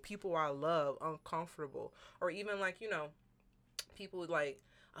uncomfortable, people I love uncomfortable, or even like, you know, people like,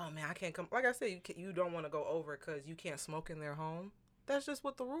 oh man, I can't come. Like I said, you don't want to go over because you can't smoke in their home. That's just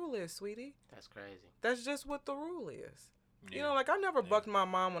what the rule is, sweetie. That's crazy. That's just what the rule is. Yeah. You know, like I never bucked my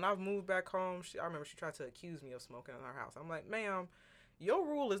mom when I've moved back home. I remember she tried to accuse me of smoking in her house. I'm like, ma'am, your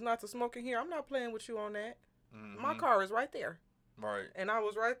rule is not to smoke in here. I'm not playing with you on that. Mm-hmm. My car is right there. Right. And I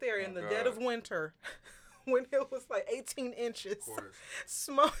was right there in the dead of winter when it was like 18 inches.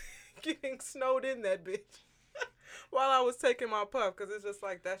 Getting snowed in that bitch while I was taking my puff, because it's just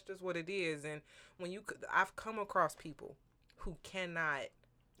like, that's just what it is. And when I've come across people who cannot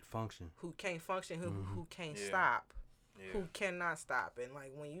function, who can't function, who can't Yeah. stop. Yeah. Who cannot stop. And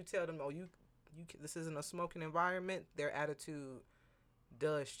like when you tell them, oh, you this isn't a smoking environment, their attitude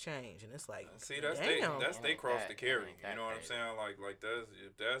does change. And it's like, see, that's damn. they cross the carry. That You know what I'm crazy. saying? Like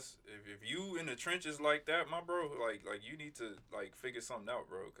if you in the trenches like that, my bro, like you need to like figure something out,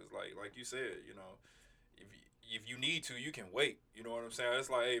 bro. Cause like you said, you know, if you need to, you can wait. You know what I'm saying? It's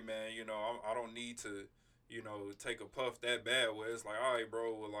like, hey man, you know, I don't need to, you know, take a puff that bad where it's like, all right,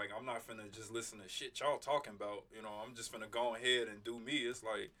 bro, well, like, I'm not finna just listen to shit y'all talking about, you know, I'm just finna go ahead and do me. It's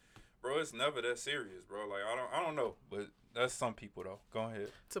like, bro, it's never that serious, bro. Like, I don't know, but that's some people, though. Go ahead.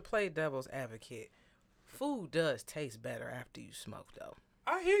 To play devil's advocate, food does taste better after you smoke, though.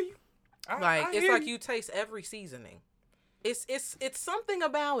 I hear you. It's like you taste every seasoning. It's something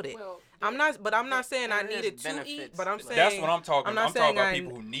about it. Well, I'm not saying I there is needed to eat, benefits but I'm to it. saying That's what I'm talking about. I'm talking about saying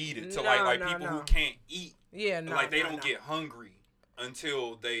people who need it. To No, like no, people no. who can't eat. Yeah, no, like they no, don't no. get hungry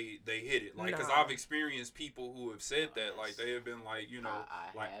until they hit it. Like, because No. I've experienced people who have said that. Like, they have been like, you know,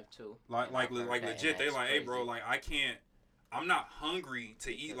 I like have too. like And I've heard that, legit. and They that's like, hey, bro, crazy. like I'm not hungry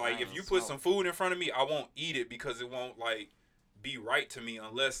to eat. Because Like, I if ain't you put smoke. some food in front of me, I won't eat it because it won't like be right to me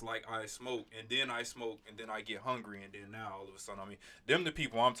unless like I smoke and then I get hungry and then now all of a sudden, I mean, them the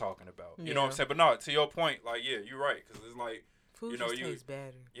people I'm talking about. You know what I'm Yeah. saying? But no, to your point, like, yeah, you're right, because it's like, Food you know, just tastes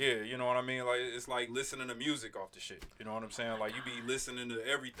better. yeah, you know what I mean? Like, it's like listening to music off the shit. You know what I'm saying? Like, you be listening to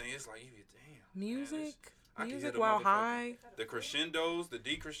everything. It's like, you be, damn. Music, I can hear music the while motherfucking- high. The crescendos, the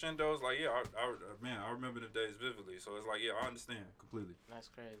decrescendos, like, yeah, I remember the days vividly. So it's like, yeah, I understand completely. That's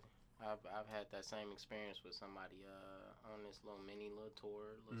crazy. I've had that same experience with somebody on this little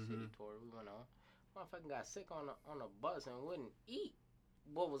tour, city tour we went on. Motherfucker got sick on a bus and wouldn't eat.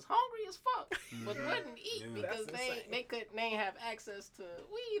 But was hungry as fuck, but wouldn't eat Yeah. because That's they ain't have access to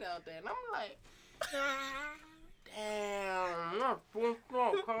weed out there. And I'm like, damn, not fucked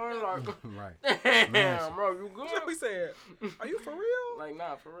up, cuz. Like, Right. damn, bro, you good? Joey said, "Are you for real?" Like,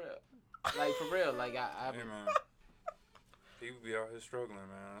 nah, for real. Like, for real. Like, I Hey, man. People be out here struggling,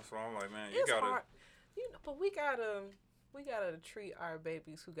 man. That's why I'm like, man, you It's gotta. hard, but we gotta treat our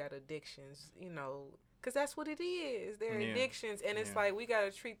babies who got addictions, because that's what it is. They're addictions, and it's like we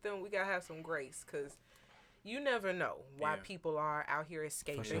gotta treat them. We gotta have some grace, because you never know why people are out here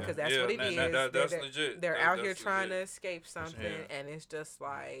escaping, because that's what it is. That's legit. They're out here trying to escape something, and it's just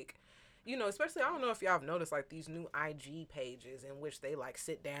like, especially, I don't know if y'all have noticed, like, these new IG pages in which they, like,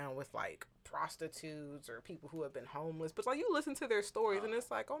 sit down with, like, prostitutes or people who have been homeless. But, like, you listen to their stories, and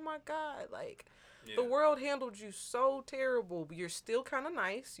it's like, oh, my God, like, the world handled you so terrible, but you're still kind of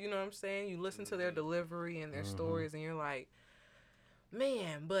nice, you know what I'm saying? You listen to their delivery and their stories, and you're like,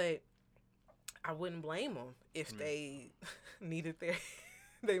 man, but I wouldn't blame them if they needed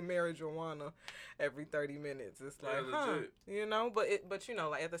their marijuana every 30 minutes. It's like, but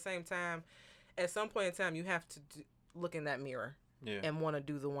like, at the same time, at some point in time, you have to look in that mirror and want to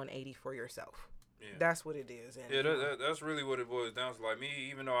do the 180 for yourself. Yeah. That's what it is. And, that's really what it boils down to. Like, me,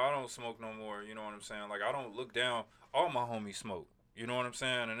 even though I don't smoke no more, you know what I'm saying? Like, I don't look down. All my homies smoke. You know what I'm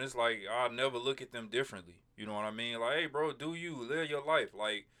saying? And it's like, I never look at them differently. You know what I mean? Like, hey, bro, do you. Live your life.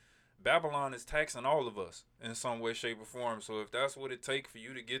 Like, Babylon is taxing all of us in some way, shape, or form. So if that's what it takes for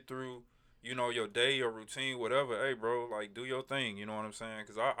you to get through, your day, your routine, whatever, hey, bro, like, do your thing. You know what I'm saying?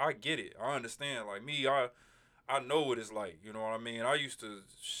 Because I get it. I understand. Like, me, I know what it's like. You know what I mean? I used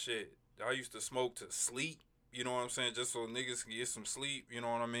to smoke to sleep. You know what I'm saying? Just so niggas can get some sleep. You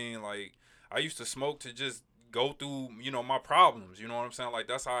know what I mean? Like, I used to smoke to just go through, my problems. You know what I'm saying? Like,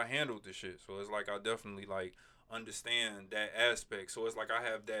 that's how I handled this shit. So it's like, I definitely, like, understand that aspect. So it's like I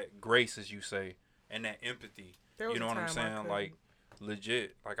have that grace, as you say, and that empathy. You know what I'm saying? Like,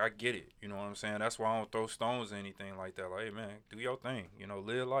 legit. Like, I get it. You know what I'm saying? That's why I don't throw stones or anything like that. Like, hey, man, do your thing.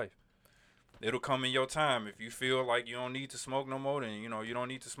 Live life. It'll come in your time. If you feel like you don't need to smoke no more, then, you don't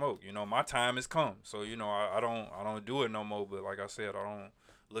need to smoke. My time has come. So, I don't do it no more. But like I said, I don't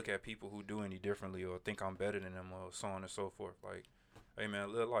look at people who do any differently or think I'm better than them or so on and so forth. Like, hey,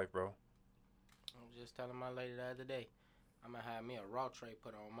 man, live life, bro. I was just telling my lady the other day, I'm gonna have me a raw tray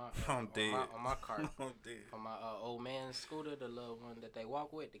put on my I'm dead. on my cart. I'm dead. On my old man's scooter, the little one that they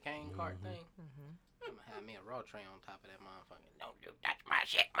walk with, the cane cart thing. I'm gonna have me a raw tray on top of that motherfucker. Don't you touch my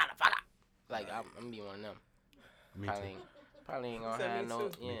shit, motherfucker. Like, I'm gonna be one of them. Me Probably ain't gonna have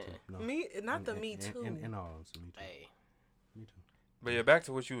no. Yeah. No. Me, not the me too. In all honesty, me too. Hey. Me too. But yeah, back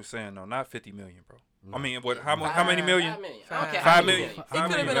to what you were saying though. Not 50 million, bro. No. I mean, what? How many million? 5 million. Five. Okay, 5 million. It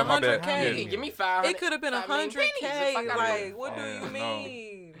could have been 100K. Give me 500. It could have been 100K. Like, what do you No.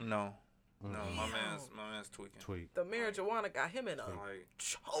 mean? No, my man's tweaking. The marijuana got him in a Like,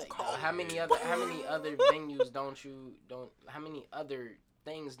 chokehold. How many other venues how many other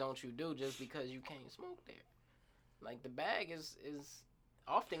things don't you do just because you can't smoke there? Like, the bag is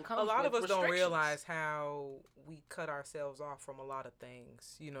often comes a lot with of us don't restrictions. realize how we cut ourselves off from a lot of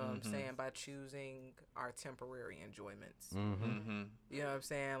things, you know what I'm saying, by choosing our temporary enjoyments. You know what I'm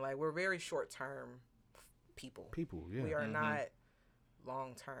saying? Like, we're very short-term people. Yeah. We are not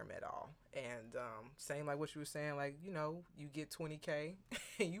long-term at all. And same like what you were saying, like, you get 20K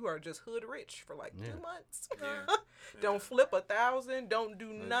and you are just hood rich for like 2 months. Don't flip 1,000, don't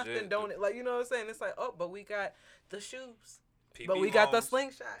do nothing, don't, like, you know what I'm saying? It's like, oh, but we got the shoes. But we got the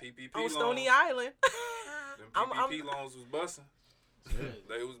slingshot PPP on Stony loans. Island. Them PPP loans was busting.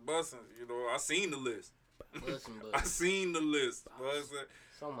 They was busting. I seen the list. I seen the list.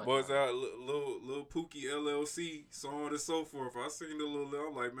 So much. Was out little Pookie LLC, so on and so forth. I seen the little.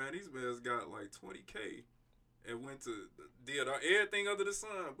 I'm like, man, these mans got like 20K and did everything under the sun,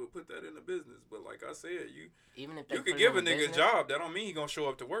 but put that in the business. But like I said, you could give a nigga a job. That don't mean he gonna show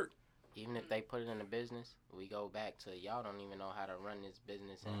up to work. Even if they put it in the business, we go back to y'all don't even know how to run this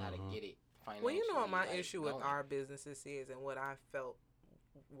business and how to get it financially. Well, you know what my issue going. with our businesses is, and what I felt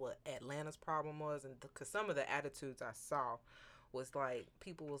what Atlanta's problem was, and because some of the attitudes I saw was like,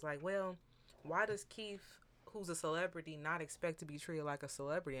 people was like, well, why does Keith, who's a celebrity, not expect to be treated like a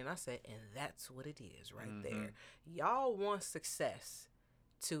celebrity? And I said, and that's what it is right there. Y'all want success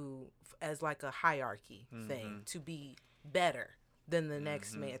as like a hierarchy thing, to be better than the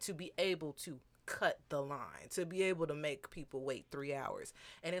next man, to be able to cut the line, to be able to make people wait 3 hours.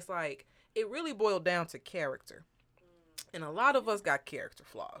 And it's like, it really boiled down to character. And a lot of us got character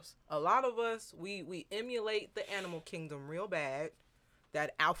flaws. A lot of us, we emulate the animal kingdom real bad.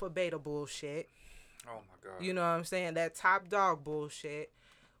 That alpha beta bullshit. Oh my God. You know what I'm saying? That top dog bullshit.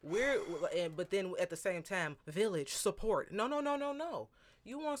 But then at the same time, village support. No.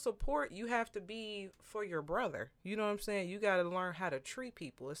 you want support, you have to be for your brother. You know what I'm saying? You got to learn how to treat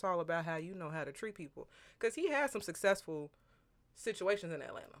people. It's all about how you know how to treat people. Because he had some successful situations in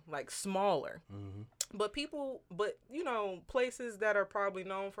Atlanta, like smaller. Mm-hmm. But you know, places that are probably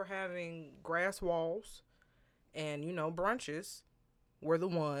known for having grass walls and, you know, brunches were the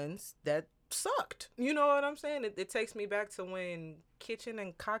ones that sucked. You know what I'm saying? It takes me back to when Kitchen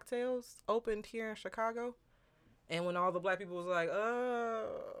and Cocktails opened here in Chicago. And when all the black people was like,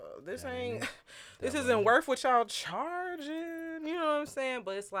 this isn't worth what y'all charging. You know what I'm saying?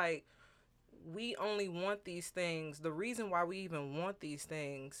 But it's like, we only want these things. The reason why we even want these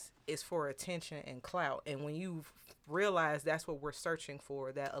things is for attention and clout. And when you realize that's what we're searching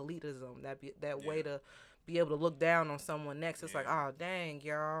for, that elitism, that way to be able to look down on someone next, it's like, oh dang,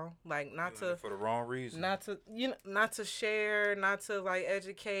 y'all, like not to for the wrong reason, not to share, not to like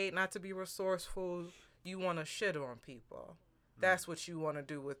educate, not to be resourceful. You want to shit on people. That's what you want to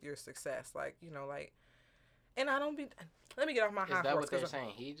do with your success, like, you know, like. And I don't be. Let me get off my high horse. Is that what they're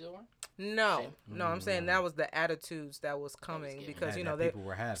saying he's doing? No, I'm saying that was the attitudes that was coming because, you know,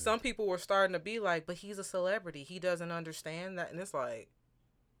 some people were starting to be like, but he's a celebrity. He doesn't understand that. And it's like,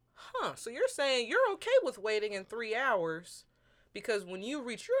 so you're saying you're okay with waiting in 3 hours because when you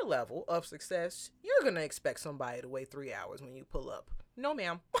reach your level of success, you're going to expect somebody to wait 3 hours when you pull up. No,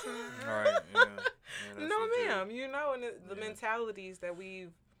 ma'am. Right, yeah. No, ma'am. You know, and the mentalities that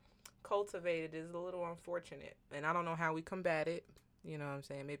we've cultivated is a little unfortunate. And I don't know how we combat it. You know what I'm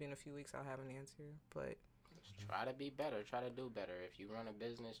saying? Maybe in a few weeks I'll have an answer. But just try to be better. Try to do better. If you run a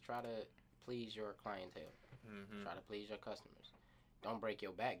business, try to please your clientele. Mm-hmm. Try to please your customers. Don't break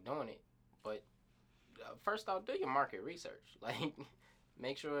your back doing it. But first off, do your market research. Like,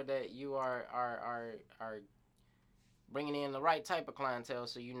 make sure that you are bringing in the right type of clientele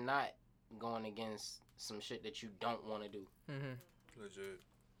so you're not going against some shit that you don't want to do. Mm-hmm. Legit.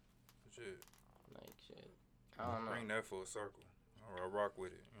 Like, shit. I don't know. Bring that full circle. I rock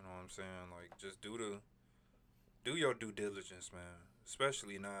with it. You know what I'm saying? Like, just do your due diligence, man.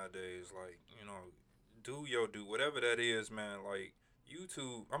 Especially nowadays. Like, you know, do whatever that is, man. Like,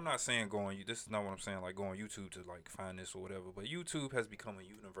 YouTube, I'm not saying this is not what I'm saying, like, go on YouTube to, like, find this or whatever. But YouTube has become a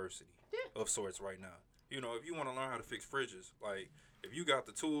university of sorts right now. You know, if you want to learn how to fix fridges, like, if you got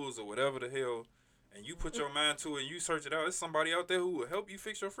the tools or whatever the hell, and you put your mind to it and you search it out, there's somebody out there who will help you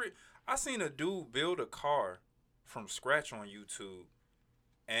fix your fridge. I seen a dude build a car from scratch on YouTube,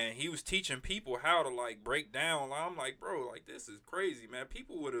 and he was teaching people how to, like, break down. I'm like, bro, like, this is crazy, man.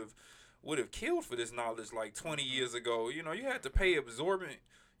 People would have killed for this knowledge like 20 years ago. You know, you had to pay exorbitant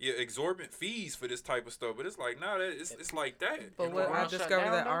fees for this type of stuff, but it's like, it's like that. But what I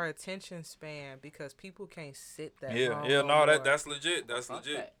discovered that our attention span, because people can't sit that long. That's legit. That's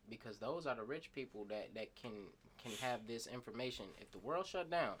legit. That, because those are the rich people that can have this information. If the world shut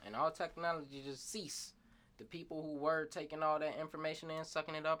down and all technology just cease, the people who were taking all that information in,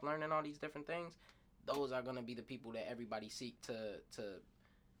 sucking it up, learning all these different things, those are gonna be the people that everybody seek to.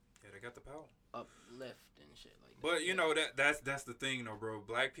 Yeah, they got the power. Uplift and shit like that. But you know that's the thing though, bro.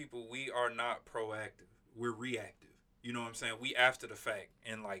 Black people, we are not proactive. We're reactive. You know what I'm saying? We after the fact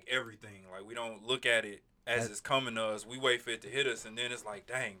and like everything. Like, we don't look at it as it's coming to us. We wait for it to hit us, and then it's like,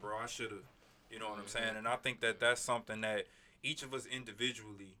 dang, bro, I should have. You know what I'm saying? And I think that that's something that each of us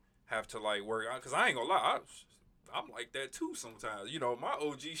individually have to, like, work out. Because I ain't gonna lie, I'm like that too sometimes. You know, my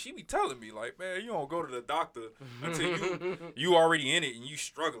OG, she be telling me, like, man, you don't go to the doctor until you already in it and you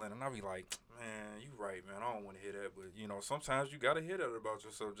struggling. And I be like, man, you right, man. I don't want to hear that. But, you know, sometimes you got to hear that about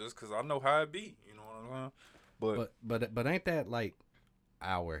yourself just because I know how it be. You know what I'm saying? But ain't that, like,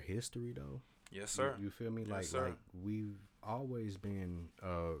 our history, though? Yes, sir. You feel me? Yes, sir. Like, we've always been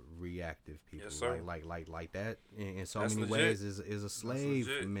reactive people. Yes, sir. Like that in so That's many legit. ways is a slave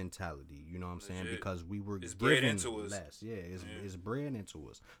mentality. You know what I'm saying? Because we were it's given bred into us. less. Yeah, it's bred into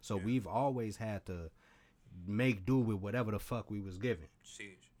us. So we've always had to make do with whatever the fuck we was given.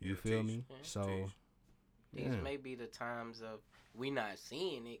 You feel me? So these may be the times of we not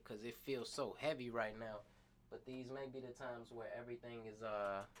seeing it because it feels so heavy right now. But these may be the times where everything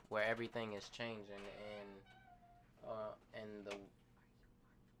is changing and the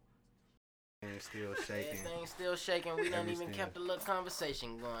thing's still shaking. Everything's still shaking. We done even kept a little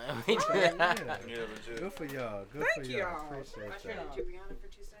conversation going. Good for y'all. Thank y'all. Appreciate y'all. Briana for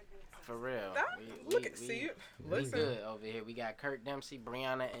 2 seconds. For real. We good over here. We got Curt Dempsey,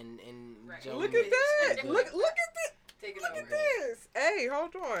 Briana, and Joey. Look at that. Look at this. Look at this. Hey,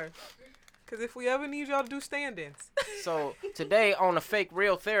 hold on. Because if we ever need y'all to do stand-ins. So today on the Fake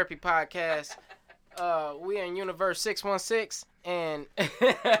Real Therapy podcast, we are in Universe 616, and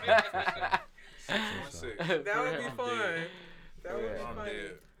that would be fun. That would be I'm funny.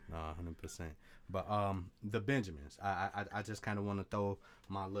 dead. No, 100%. But the Benjamins, I just kind of want to throw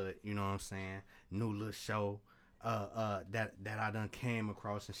my little, you know what I'm saying, new little show, that I done came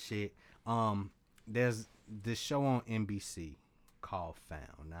across and shit. There's this show on NBC called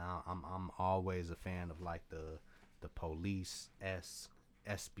Found. Now I'm always a fan of like the police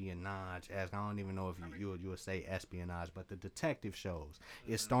espionage. I don't even know if you would say espionage, but the detective shows.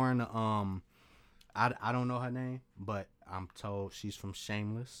 It's starring the I don't know her name, but I'm told she's from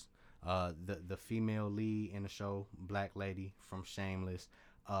Shameless. The female lead in the show, black lady from Shameless.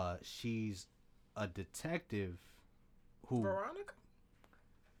 She's a detective who Veronica?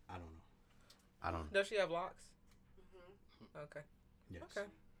 I don't know. Does she have locks? Okay. Yes. Okay.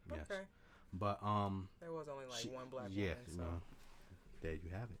 Yes. Okay. But There was only like one black yeah, woman. So. well, there you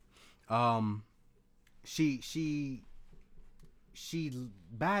have it. She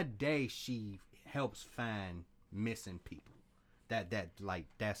by day she helps find missing people.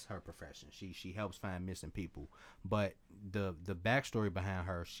 That's her profession. She helps find missing people. But the backstory behind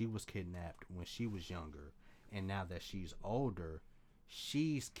her, she was kidnapped when she was younger, and now that she's older,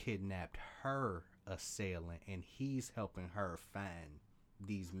 she's kidnapped her assailant, and he's helping her find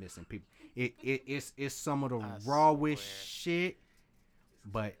these missing people. It's some of the rawest shit,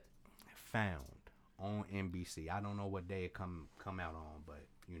 but Found on NBC. I don't know what day it come out on, but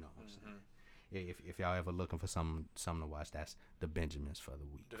you know what I'm saying. If y'all ever looking for something to watch, that's the Benjamins for the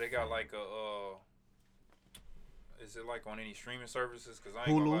week. Do they got like a is it like on any streaming services? Cause I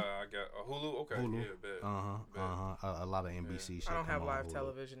ain't Hulu? gonna lie, I got a Hulu. Okay, Hulu? yeah, bet. A lot of NBC shit. I don't have come on live Hulu.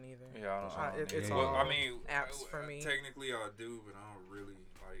 television either. Yeah, I don't. It's Yeah. all I mean, apps for me. Technically, I do, but I don't really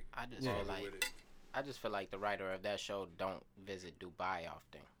like. I just bother feel like with it. I just feel like the writer of that show don't visit Dubai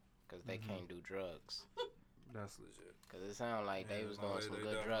often because they can't do drugs. That's legit. Because it sounded like they was doing some they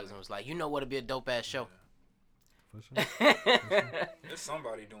good drugs definitely- and was like, you know what'd be a dope ass show? For sure. There's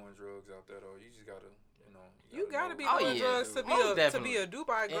somebody doing drugs out there though. You just gotta, You gotta be Oh, doing yeah. drugs to be Most to be definitely. a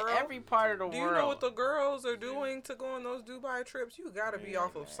Dubai In girl. every part of the Do world. you know what the girls are doing to go on those Dubai trips? You gotta be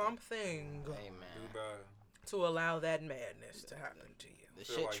off of man. something Hey, man. Dubai. to allow that madness to happen to you. The I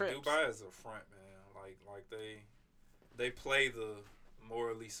feel shit like trips. Dubai is a front, man. Like they play the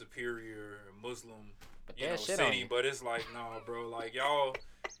morally superior Muslim, But you that know, shit on city, you. but it's like, nah, bro. Like y'all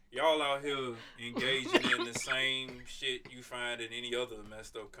out here engaging in the same shit you find in any other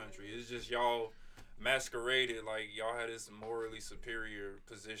messed up country. It's just y'all masqueraded like y'all had this morally superior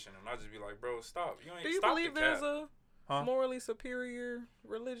position, and I just be like, bro, stop. You ain't. Do you stop believe the there's cap. a morally superior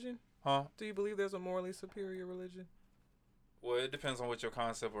religion? Huh? Do you believe there's a morally superior religion? Well, it depends on what your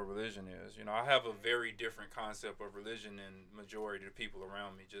concept of religion is. You know, I have a very different concept of religion than majority of the people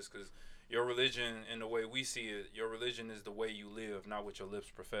around me. Just because your religion, in the way we see it, your religion is the way you live, not what your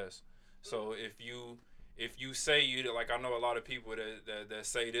lips profess. So if you say you, like, I know a lot of people that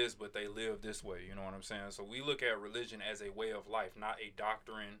say this, but they live this way. You know what I'm saying? So we look at religion as a way of life, not a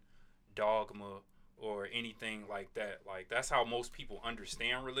doctrine, dogma, or anything like that. Like, that's how most people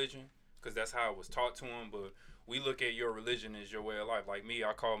understand religion, because that's how it was taught to them. But we look at your religion as your way of life. Like me,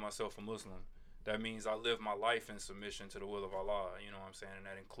 I call myself a Muslim. That means I live my life in submission to the will of Allah. You know what I'm saying? And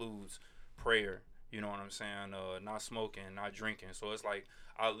that includes prayer. You know what I'm saying? Not smoking, not drinking. So it's like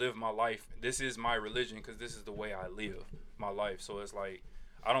I live my life. This is my religion because this is the way I live my life. So it's like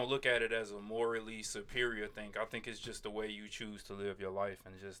I don't look at it as a morally superior thing. I think it's just the way you choose to live your life,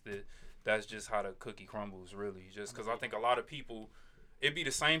 and just that's just how the cookie crumbles, really. Just because I think a lot of people, it be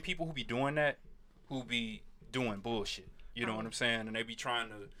the same people who be doing that, who be doing bullshit. You know what I'm saying? And they be trying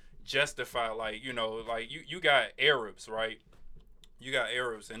to justify, like, you know, like you got Arabs, right? You got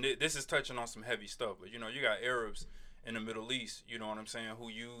Arabs, and this is touching on some heavy stuff, but you know, you got Arabs in the Middle East, you know what I'm saying, who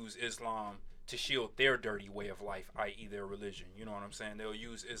use Islam to shield their dirty way of life, i.e. their religion. You know what I'm saying? They'll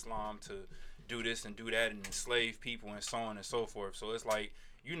use Islam to do this and do that and enslave people and so on and so forth. So it's like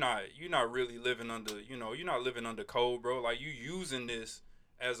you're not really living under, you know, you're not living under code, bro. Like, you using this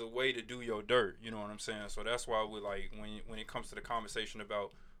as a way to do your dirt. You know what I'm saying? So that's why we, like, when it comes to the conversation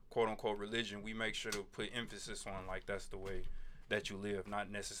about quote unquote religion, we make sure to put emphasis on, like, that's the way that you live,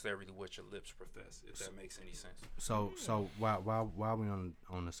 not necessarily what your lips profess, if that makes any sense. So while we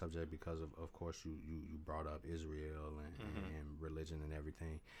on the subject, because of course you brought up Israel and religion and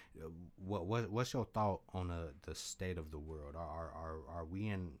everything, what's your thought on the state of the world?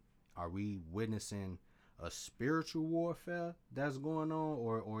 Are we witnessing a spiritual warfare that's going on,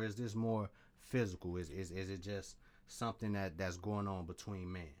 or is this more physical? Is it just something that's going on between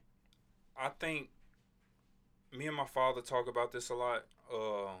man? I think me and my father talk about this a lot.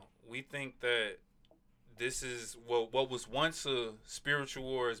 We think that this is what was once a spiritual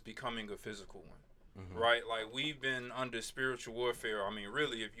war is becoming a physical one. right? Like, we've been under spiritual warfare. I mean,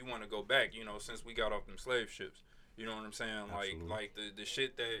 really, if you want to go back, you know, since we got off them slave ships, you know what I'm saying? Absolutely. Like the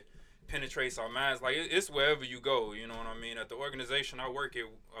shit that penetrates our minds, like it's wherever you go, you know what I mean? At the organization I work at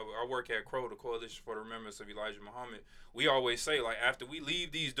C.R.O.E, the Coalition for the Remembrance of Elijah Muhammad. We always say, like, after we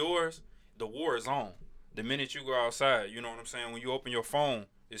leave these doors, the war is on. The minute you go outside, you know what I'm saying? When you open your phone,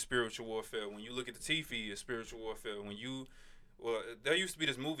 it's spiritual warfare. When you look at the TV, it's spiritual warfare. Well, there used to be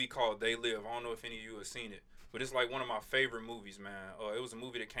this movie called They Live. I don't know if any of you have seen it, but it's like one of my favorite movies, man. It was a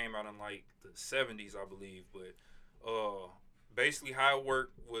movie that came out in like the 70s, I believe. But basically how it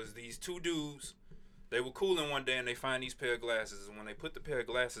worked was these two dudes, they were cooling one day and they find these pair of glasses. And when they put the pair of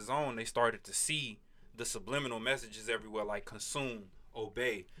glasses on, they started to see the subliminal messages everywhere, like consume,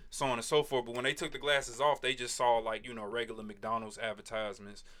 obey, so on and so forth. But when they took the glasses off, they just saw, like, you know, regular McDonald's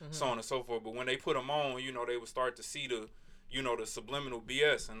advertisements, so on and so forth. But when they put them on, you know, they would start to see the, you know, the subliminal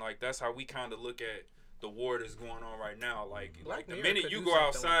BS. And like, that's how we kind of look at the war that's going on right now. Like the minute you go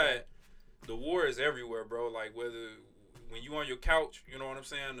outside, the war is everywhere, bro. Like, when you on your couch, you know what I'm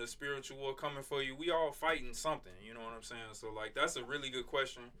saying, the spiritual war coming for you, we all fighting something, you know what I'm saying? So, like, that's a really good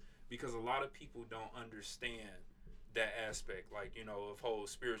question, because a lot of people don't understand that aspect, like, you know, of whole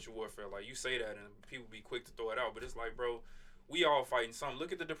spiritual warfare. Like, you say that and people be quick to throw it out, but it's like, bro, we all fighting something.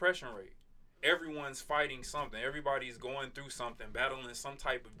 Look at the depression rate. Everyone's fighting something. Everybody's going through something, battling some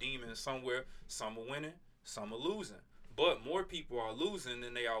type of demon somewhere. Some are winning, some are losing. But more people are losing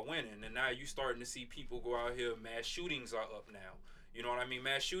than they are winning. And now you starting to see people go out here. Mass shootings are up now. You know what I mean?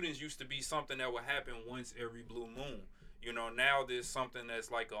 Mass shootings used to be something that would happen once every blue moon. You know, now there's something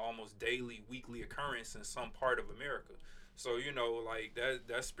that's like an almost daily, weekly occurrence in some part of America. So, you know, like,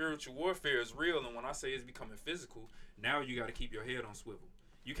 that spiritual warfare is real. And when I say it's becoming physical, now you got to keep your head on swivel.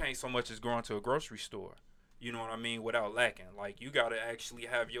 You can't so much as go into a grocery store, you know what I mean, without lacking. Like, you got to actually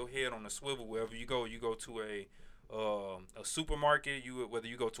have your head on the swivel wherever you go. You go to a supermarket, whether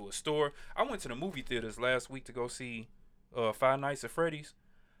you go to a store. I went to the movie theaters last week to go see Five Nights at Freddy's.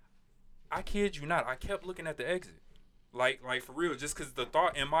 I kid you not, I kept looking at the exit. Like for real, just because the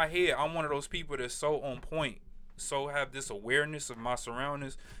thought in my head, I'm one of those people that's so on point, so have this awareness of my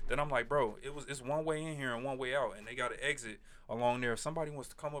surroundings, that I'm like, bro, it's one way in here and one way out, and they got an exit along there. If somebody wants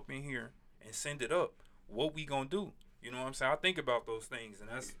to come up in here and send it up, what we gonna do? You know what I'm saying? I think about those things, and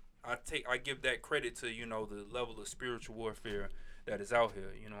I give that credit to, you know, the level of spiritual warfare that is out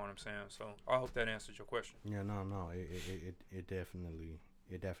here. You know what I'm saying? So I hope that answered your question. Yeah, no, it definitely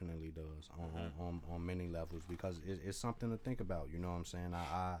does on many levels, because it's something to think about. You know what I'm saying?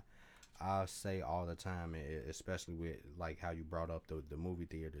 I say all the time, especially with, like, how you brought up the movie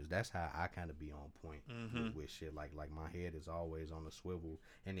theaters. That's how I kind of be on point with shit. Like my head is always on the swivel,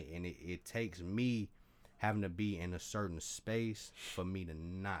 and it takes me having to be in a certain space for me to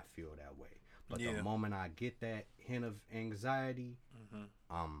not feel that way. But the moment I get that hint of anxiety,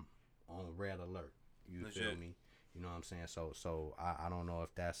 I'm on red alert. You feel me? You know what I'm saying? So I don't know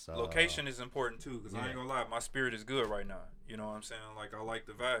if that's location is important too, because I ain't gonna lie, my spirit is good right now. You know what I'm saying? Like, I like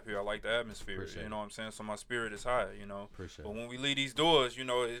the vibe here, I like the atmosphere. Appreciate you know what I'm saying? So my spirit is high. You know. Appreciate but when we leave these doors, you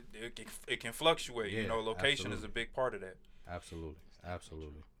know, it can fluctuate. You know, location is a big part of that. Absolutely.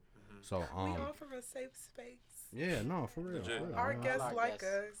 So we offer a safe space. Yeah, no, for real. Our guests like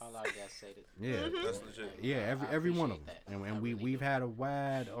us. All our guests say that. Yeah, that's legit. Yeah, every one of them, and we've had a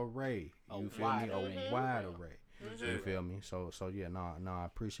wide array. You feel me? A wide array. You feel me? So yeah, no, I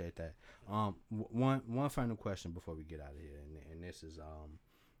appreciate that. One final question before we get out of here, and this is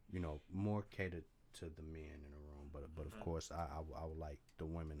you know, more catered to the men in the room, but of course I would like the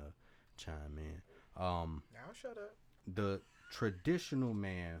women to chime in. Now shut up. The traditional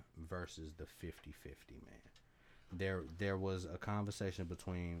man versus the 50-50 man. There was a conversation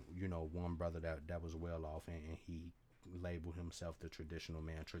between, you know, one brother that was well off, and he labeled himself the traditional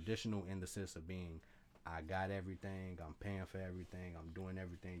man. Traditional in the sense of being, I got everything, I'm paying for everything, I'm doing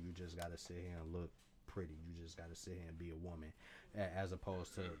everything, you just gotta sit here and look pretty, you just gotta sit here and be a woman. As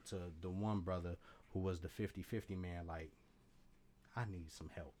opposed to the one brother who was the 50-50 man, like, I need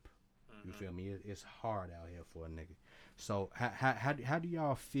some help. You feel me? It's hard out here for a nigga. So how do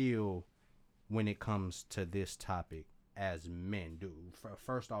y'all feel when it comes to this topic as men?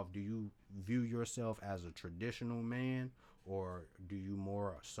 First off, do you view yourself as a traditional man, or do you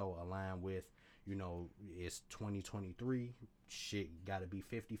more so align with, you know, it's 2023, shit gotta be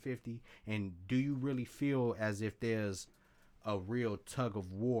 50-50? And do you really feel as if there's a real tug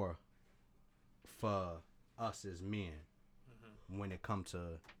of war for us as men when it comes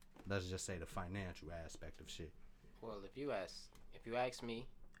to, let's just say, the financial aspect of shit? Well, if you ask me,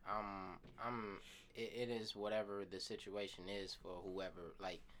 it is whatever the situation is for whoever.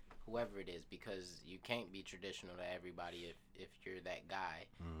 Like, whoever it is, because you can't be traditional to everybody if you're that guy,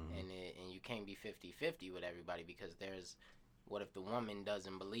 and you can't be 50-50 with everybody, because what if the woman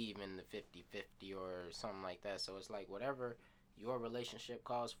doesn't believe in the 50-50 or something like that? So it's like whatever your relationship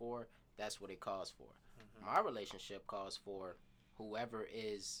calls for, that's what it calls for. My relationship calls for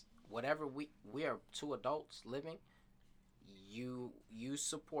whatever we are two adults living. You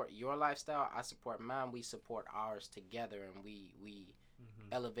support your lifestyle, I support mine, we support ours together, and we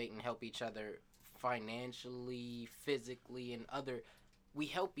elevate and help each other financially, physically, and we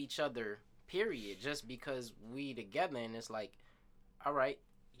help each other, period, just because we together. And it's like, all right,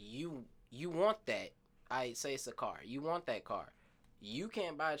 you want that. I say it's a car. You want that car. You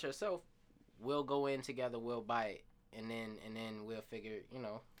can't buy it yourself. We'll go in together, we'll buy it, and then we'll figure,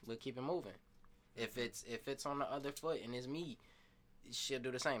 we'll keep it moving. If it's on the other foot and it's me, she'll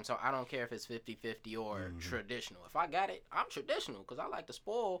do the same. So I don't care if it's 50-50 or traditional. If I got it, I'm traditional, because I like to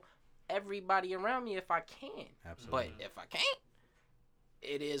spoil everybody around me if I can. Absolutely. But if I can't,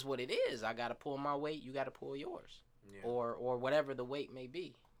 it is what it is. I got to pull my weight, you got to pull yours. Yeah. Or whatever the weight may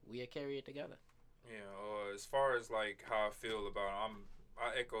be. We'll carry it together. Yeah, as far as like how I feel about it,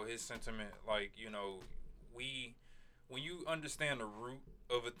 I echo his sentiment. Like, when you understand the root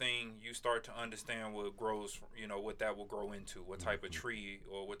of a thing, you start to understand what grows, what that will grow into, what type of tree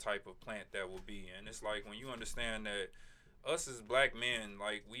or what type of plant that will be. And it's like, when you understand that us as black men,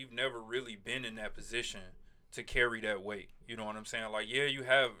 like, we've never really been in that position to carry that weight. You know what I'm saying? Like, yeah, you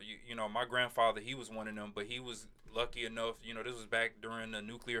have, my grandfather, he was one of them, but he was lucky enough, this was back during the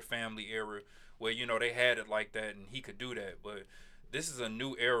nuclear family era where, they had it like that and he could do that. But this is a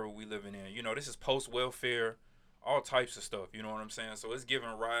new era we living in. This is post-welfare, all types of stuff, you know what I'm saying? So it's giving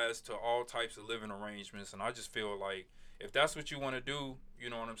rise to all types of living arrangements, and I just feel like if that's what you want to do,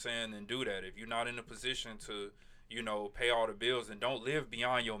 you know what I'm saying, then do that. If you're not in a position to, pay all the bills, then don't live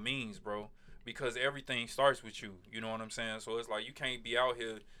beyond your means, bro, because everything starts with you, you know what I'm saying? So it's like, you can't be out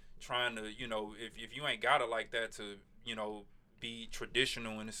here trying to, if you ain't got it like that to, be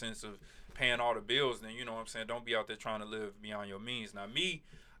traditional in the sense of paying all the bills, then, you know what I'm saying, don't be out there trying to live beyond your means. Now,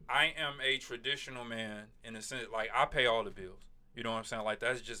 I am a traditional man in a sense, like, I pay all the bills. You know what I'm saying? Like,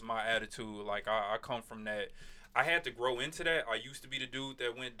 that's just my attitude. Like, I come from that. I had to grow into that. I used to be the dude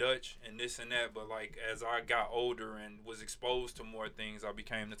that went Dutch and this and that, but, like, as I got older and was exposed to more things, I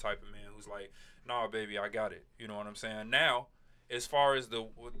became the type of man who's like, nah, baby, I got it. You know what I'm saying? Now, as far as the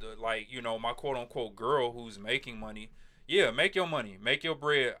like, my quote-unquote girl who's making money, yeah, make your money. Make your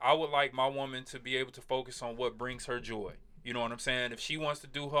bread. I would like my woman to be able to focus on what brings her joy. You know what I'm saying? If she wants to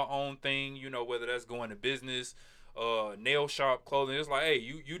do her own thing, whether that's going to business, nail shop, clothing, it's like, hey,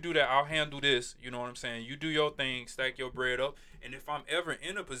 you do that, I'll handle this. You know what I'm saying? You do your thing, stack your bread up. And if I'm ever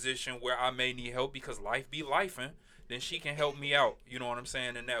in a position where I may need help because life be lifing, then she can help me out. You know what I'm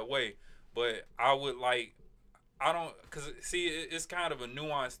saying? In that way. But because, see, it's kind of a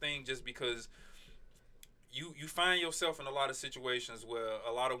nuanced thing, just because you find yourself in a lot of situations where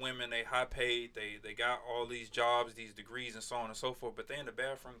a lot of women, they high paid, they got all these jobs, these degrees, and so on and so forth, but they in the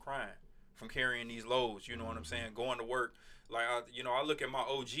bathroom crying from carrying these loads. You know what I'm saying? Going to work, like, I look at my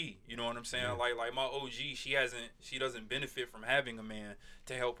OG. You know what I'm saying? Like my OG, she doesn't benefit from having a man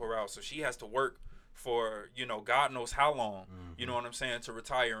to help her out, so she has to work for God knows how long. You know what I'm saying, to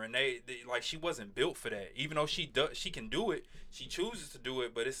retire. And they like, she wasn't built for that. Even though she can do it, she chooses to do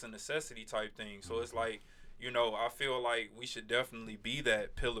it, but it's a necessity type thing. So it's like, I feel like we should definitely be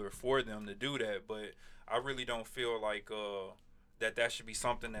that pillar for them to do that, but I really don't feel like that should be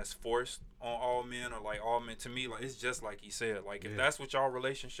something that's forced on all men, or like all men. To me, like, it's just like he said, like, if that's what y'all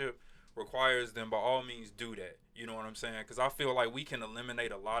relationship requires, then by all means do that. You know what I'm saying? Because I feel like we can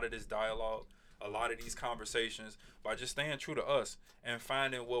eliminate a lot of this dialogue, a lot of these conversations, by just staying true to us and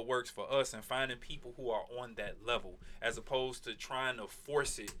finding what works for us and finding people who are on that level, as opposed to trying to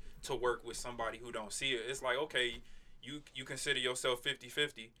force it to work with somebody who don't see it. It's like, okay, you consider yourself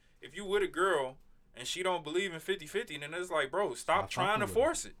 50-50. If you with a girl and she don't believe in 50-50, then it's like, bro, stop trying to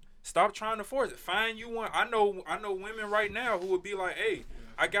force it. Stop trying to force it. Find you one. I know women right now who would be like, hey,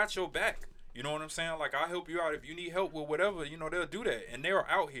 I got your back. You know what I'm saying? Like, I'll help you out if you need help with whatever, they'll do that. And they're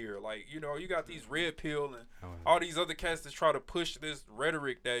out here. Like, you got these red pill and all these other cats that try to push this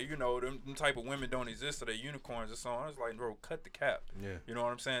rhetoric that, them type of women don't exist, or they're unicorns or so on. It's like, bro, cut the cap. Yeah. You know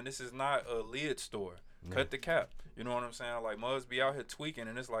what I'm saying? This is not a lid store. Yeah. Cut the cap. You know what I'm saying? Like, mugs be out here tweaking,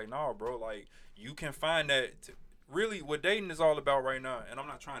 and it's like, nah, bro, like, you can find that. Really, what dating is all about right now, and I'm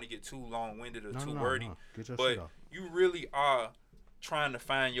not trying to get too long-winded or too wordy, but you really are trying to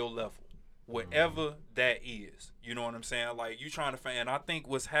find your level. Whatever that is, you know what I'm saying? Like, you trying to find, and I think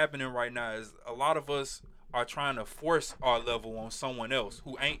what's happening right now is a lot of us are trying to force our level on someone else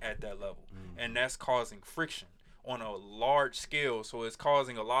who ain't at that level. And that's causing friction on a large scale. So it's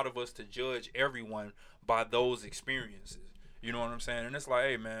causing a lot of us to judge everyone by those experiences. You know what I'm saying? And it's like,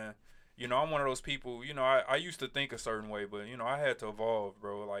 hey, man, you know, I'm one of those people, you know, I used to think a certain way, but, you know, I had to evolve,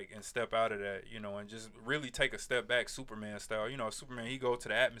 bro, like, and step out of that, you know, and just really take a step back, Superman style. You know, Superman, he go to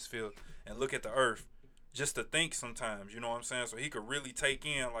the atmosphere and look at the earth just to think sometimes, you know what I'm saying? So he could really take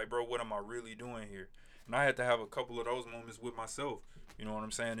in, like, bro, what am I really doing here? And I had to have a couple of those moments with myself, you know what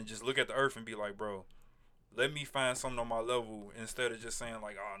I'm saying? And just look at the earth and be like, bro, let me find something on my level instead of just saying,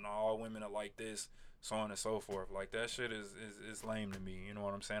 like, oh, no, all women are like this, so on and so forth. Like, that shit is lame to me, you know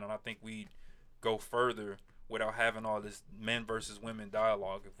what I'm saying? And I think we go further without having all this men versus women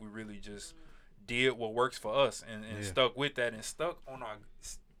dialogue if we really just did what works for us and stuck with that and stuck on our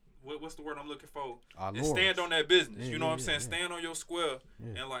what's the word I'm looking for? And stand on that business. You know what I'm saying? Stand on your square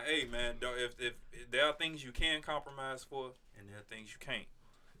and like, hey, man, if there are things you can compromise for and there are things you can't.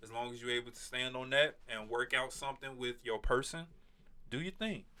 As long as you're able to stand on that and work out something with your person, do your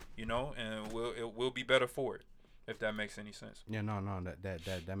thing, you know, and we'll be better for it, if that makes any sense. Yeah, no,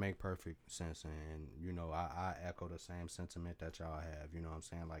 that make perfect sense, and you know, I echo the same sentiment that y'all have. You know what I'm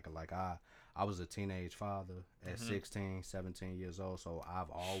saying? Like I was a teenage father at 16, 17 years old, so I've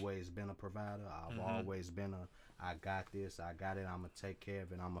always been a provider. I've always been I got this, I got it, I'm gonna take care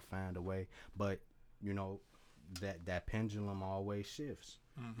of it, I'm gonna find a way. But you know, that pendulum always shifts.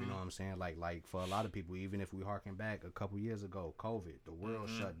 You know what I'm saying? Like for a lot of people, even if we harken back a couple years ago, COVID, the world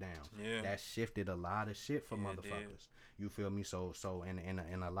shut down. Yeah. That shifted a lot of shit for motherfuckers. You feel me? So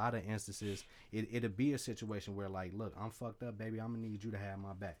in a lot of instances, it'll be a situation where like, look, I'm fucked up, baby. I'm gonna need you to have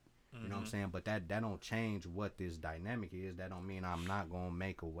my back. You know what I'm saying? But that don't change what this dynamic is. That don't mean I'm not gonna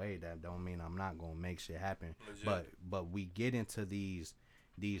make a way. That don't mean I'm not gonna make shit happen. Legit. But we get into these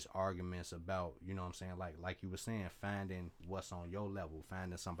arguments about, you know what I'm saying, like you were saying, finding what's on your level,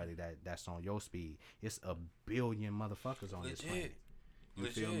 finding somebody that's on your speed. It's a billion motherfuckers on this planet. You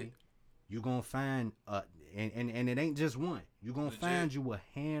feel me? You gonna find and it ain't just one. You gonna find you a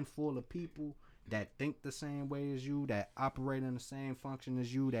handful of people that think the same way as you, that operate in the same function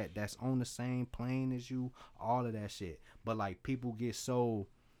as you, that's on the same plane as you, all of that shit. But like, people get so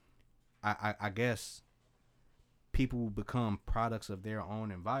I guess people become products of their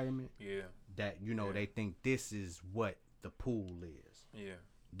own environment. Yeah. That, you know, they think this is what the pool is. Yeah.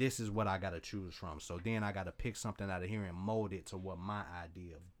 This is what I gotta choose from. So then I gotta pick something out of here and mold it to what my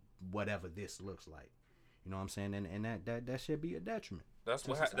idea of whatever this looks like. You know what I'm saying? And that should be a detriment. That's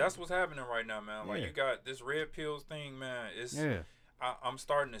what's happening right now, man. Like, you got this red pills thing, man. It's I'm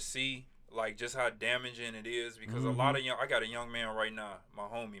starting to see like just how damaging it is, because a lot of I got a young man right now, my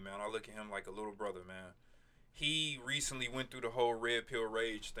homie, man. I look at him like a little brother, man. He recently went through the whole red pill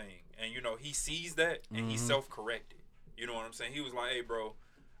rage thing, and you know, he sees that and he self-corrected. You know what I'm saying? He was like, hey, bro,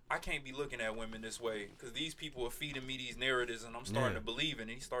 I can't be looking at women this way because these people are feeding me these narratives, and I'm starting to believe it.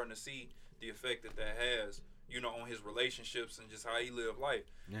 And he's starting to see the effect that has, you know, on his relationships and just how he live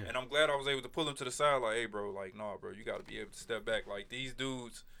life. And I'm glad I was able to pull him to the side, like, hey, bro, like, nah, bro, you got to be able to step back. Like, these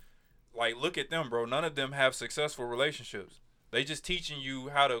dudes, like, look at them, bro. None of them have successful relationships. They just teaching you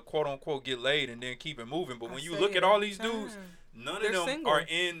how to, quote unquote, get laid and then keep it moving. But when you look at all these dudes, none of them single. Are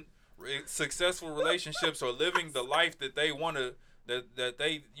in successful relationships or living the life that they want to, that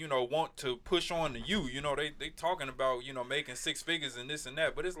they, you know, want to push on to you. You know, they talking about, you know, making six figures and this and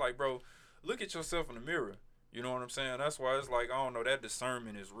that. But it's like, bro, look at yourself in the mirror. You know what I'm saying? That's why it's like, I don't know, that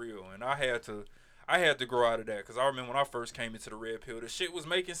discernment is real. And I had to grow out of that, because I remember when I first came into the red pill, the shit was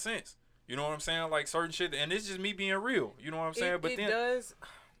making sense. You know what I'm saying? Like, certain shit, and it's just me being real. You know what I'm saying? But then does.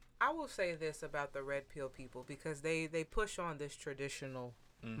 I will say this about the red pill people, because they push on this traditional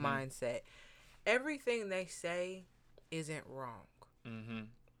mindset. Everything they say isn't wrong.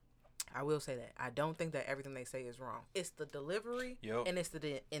 I will say that. I don't think that everything they say is wrong. It's the delivery and it's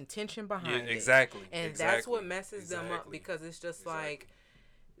the intention behind it. Exactly. And that's what messes them up, because it's just like,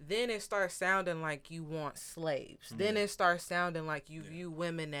 then it starts sounding like you want slaves. Then it starts sounding like you view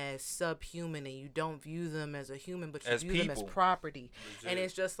women as subhuman, and you don't view them as a human, but you view them as property. Legit. And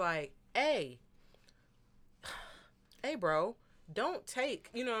it's just like, hey, bro, don't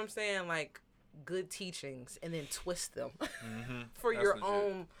take, you know what I'm saying, like, good teachings and then twist them for your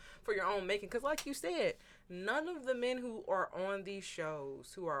own making. Because like you said, none of the men who are on these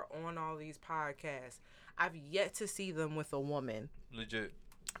shows, who are on all these podcasts, I've yet to see them with a woman. Legit.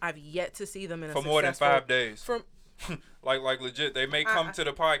 I've yet to see them in a for more than 5 days. Like legit, they may come to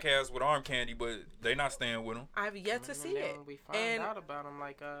the podcast with arm candy, but they not staying with them. I've yet to see it. When we find out about them,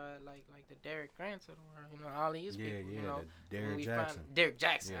 like the Derek Grants of the world, all these people, Derek Jackson. Derek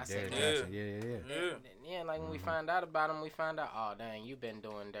Jackson, yeah, I said Derek Jackson. Yeah. Like when we find out about them, we find out, oh dang, you been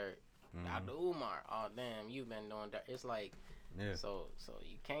doing dirt. Dr. Umar, oh damn, you been doing dirt. It's like, so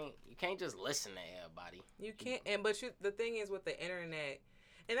you can't just listen to everybody. You can't, the thing is with the internet,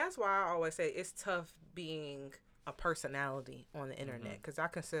 and that's why I always say it's tough being a personality on the internet, because I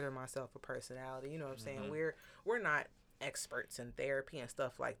consider myself a personality. You know what I'm saying? We're not experts in therapy and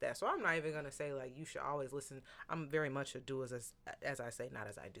stuff like that, so I'm not even gonna say like you should always listen. I'm very much a do as I say, not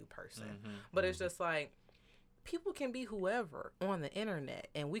as I do person. But it's just like people can be whoever on the internet,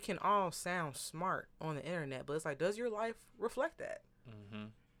 and we can all sound smart on the internet, but it's like, does your life reflect that?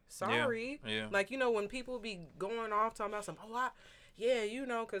 Sorry. Like, when people be going off talking about something,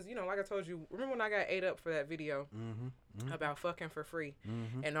 because, like I told you, remember when I got ate up for that video about fucking for free?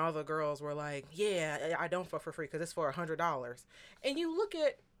 And all the girls were like, yeah, I don't fuck for free because it's for $100. And you look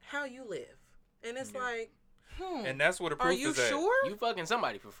at how you live, and it's like, and that's what the proof is. Are you sure? You fucking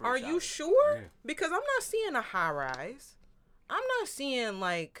somebody for free. Are you sure? Yeah. Because I'm not seeing a high rise. I'm not seeing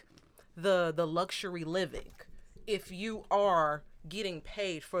like the luxury living. If you are getting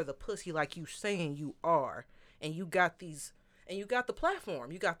paid for the pussy like you saying you are, and you got the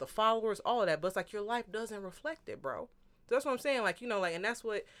platform, you got the followers, all of that, but it's like your life doesn't reflect it, bro. So that's what I'm saying. Like, and that's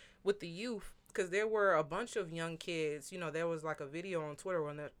what with the youth, because there were a bunch of young kids. There was like a video on Twitter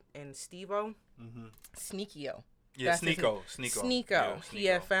and Steve-O, Sneeko. Yeah, Sneeko. Yeah, he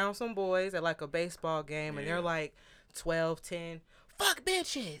had found some boys at like a baseball game, and they're like 12, 10, fuck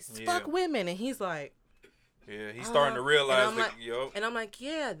bitches, fuck women, and he's like, he's starting to realize and I'm like,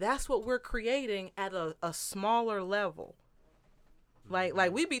 yeah, that's what we're creating at a smaller level.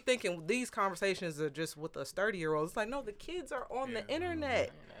 Like we be thinking these conversations are just with us 30-year-olds. It's like, no, the kids are on the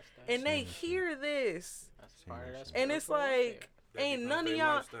internet, and they hear this, and it's like, ain't none of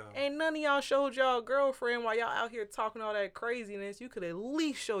y'all showed y'all girlfriend while y'all out here talking all that craziness. You could at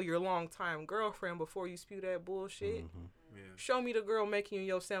least show your longtime girlfriend before you spew that bullshit. Show me the girl making you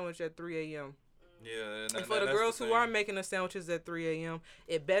your sandwich at 3 a.m. Yeah, and for the girls who are making the sandwiches at 3 a.m.,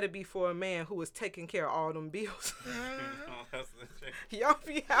 it better be for a man who is taking care of all them bills. Y'all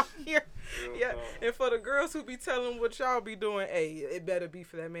be out here. And for the girls who be telling what y'all be doing, hey, it better be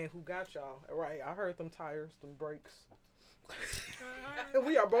for that man who got y'all. Right, I heard them tires, them brakes.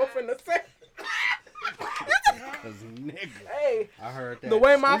 We are both in the same. Hey, I heard that. The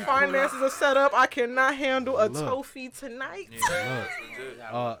way my finances are set up, I cannot handle a tofi tonight.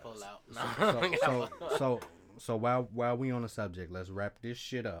 So while we on the subject, let's wrap this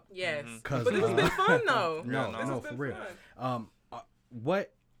shit up. Yes, but this has been fun though. No, for real.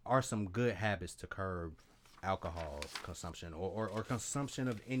 What are some good habits to curb alcohol consumption or consumption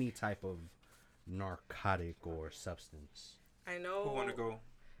of any type of narcotic or substance? I know. Who want to go?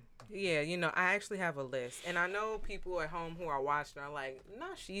 Yeah, I actually have a list. And I know people at home who are watching are like,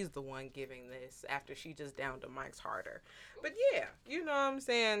 nah, she's the one giving this after she just downed to Mike's harder. But yeah, you know what I'm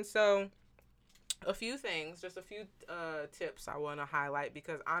saying? So a few things, just a few tips I want to highlight,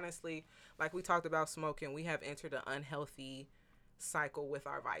 because honestly, like we talked about smoking, we have entered an unhealthy cycle with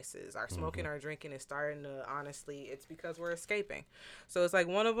our vices. Our smoking, our drinking is starting to, honestly, it's because we're escaping. So it's like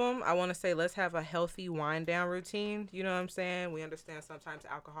one of them, I want to say, let's have a healthy wind down routine. You know what I'm saying? We understand sometimes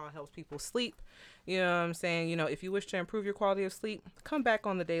alcohol helps people sleep. You know what I'm saying? If you wish to improve your quality of sleep, come back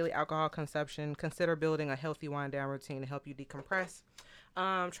on the daily alcohol consumption. Consider building a healthy wind down routine to help you decompress.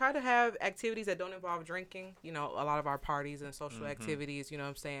 Try to have activities that don't involve drinking. A lot of our parties and social activities, you know what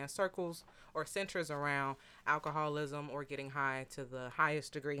I'm saying, circles or centers around alcoholism or getting high to the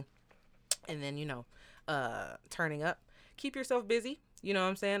highest degree. And then, turning up. Keep yourself busy. You know what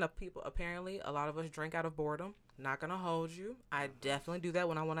I'm saying? Apparently, a lot of us drink out of boredom. Not going to hold you. I definitely do that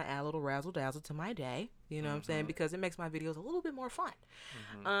when I want to add a little razzle dazzle to my day. You know what I'm saying? Because it makes my videos a little bit more fun.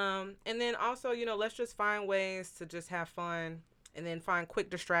 And then also, let's just find ways to just have fun. And then find quick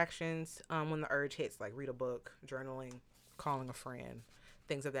distractions when the urge hits, like read a book, journaling, calling a friend,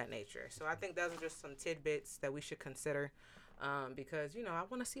 things of that nature. So I think those are just some tidbits that we should consider because, I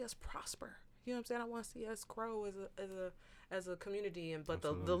want to see us prosper. You know what I'm saying? I want to see us grow as a community. But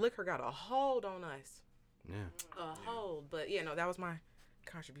the liquor got a hold on us. Yeah. Hold. But, that was my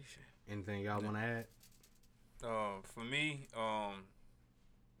contribution. Anything y'all want to add? For me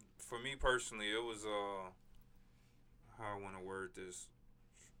personally, it was... how I want to word this.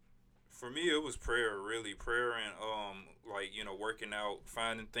 For me, it was prayer, really. Prayer and, working out,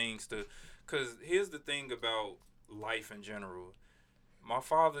 finding things to... Because here's the thing about life in general. My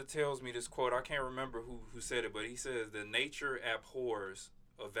father tells me this quote. I can't remember who said it, but he says that nature abhors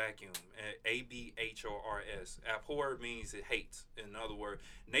a vacuum. ABHORS. Abhor means it hates. In other words,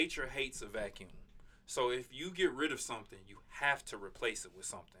 nature hates a vacuum. So if you get rid of something, you have to replace it with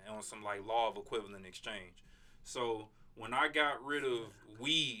something on some like law of equivalent exchange. So when I got rid of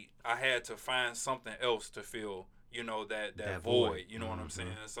weed, I had to find something else to fill, that void. You know what I'm saying?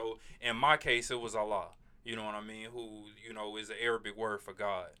 So in my case, it was Allah. You know what I mean? Who, is an Arabic word for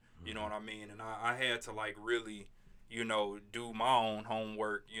God. You know what I mean? And I had to like really, do my own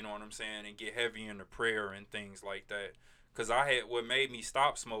homework, you know what I'm saying, and get heavy into prayer and things like that. Because what made me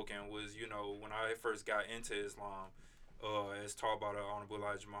stop smoking was, when I first got into Islam, as taught by the Honorable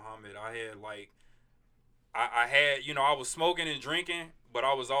Elijah Muhammad, I was smoking and drinking, but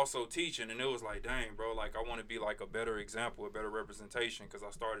I was also teaching, and it was like, dang, bro, like I want to be like a better example, a better representation, because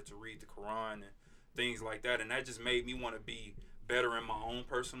I started to read the Quran and things like that, and that just made me want to be better in my own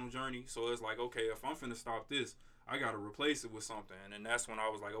personal journey. So it's like, okay, if I'm finna stop this, I gotta replace it with something. And that's when I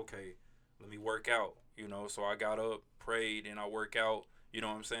was like, okay, let me work out, so I got up, prayed, and I work out, you know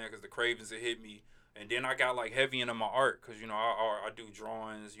what I'm saying, because the cravings had hit me. And then I got like heavy into my art, because I do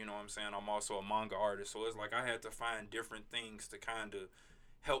drawings, you know what I'm saying, I'm also a manga artist, so it's like I had to find different things to kind of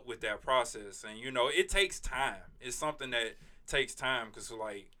help with that process. And it takes time. It's something that takes time, because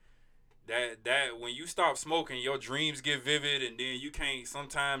like that when you stop smoking, your dreams get vivid, and then you can't,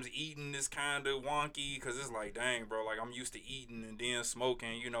 sometimes eating is kind of wonky, because it's like, dang, bro, like I'm used to eating and then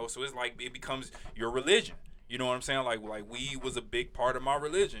smoking, so it's like it becomes your religion. You know what I'm saying? Like weed was a big part of my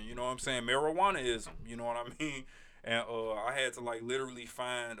religion. You know what I'm saying? Marijuanaism. You know what I mean? And I had to like literally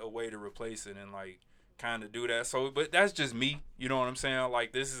find a way to replace it and like kind of do that. So, but that's just me. You know what I'm saying?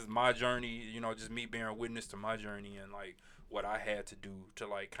 Like this is my journey. Just me bearing witness to my journey and like what I had to do to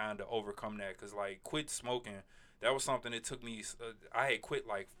like kind of overcome that. Cause like quit smoking, that was something that took me. I had quit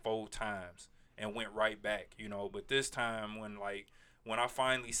like 4 times and went right back. But this time when I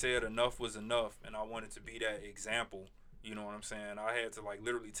finally said enough was enough and I wanted to be that example, you know what I'm saying? I had to like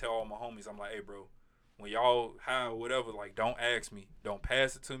literally tell all my homies, I'm like, hey bro, when y'all high or whatever, like don't ask me, don't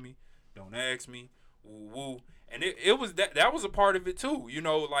pass it to me, don't ask me, woo woo. And it was that was a part of it too,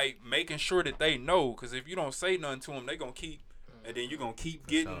 like making sure that they know, because if you don't say nothing to them, they gonna keep, and then you're gonna keep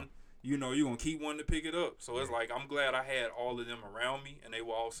getting, you're gonna keep wanting to pick it up. So it's like, I'm glad I had all of them around me and they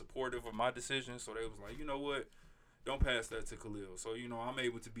were all supportive of my decision. So they was like, you know what? Don't pass that to Khalil. So, I'm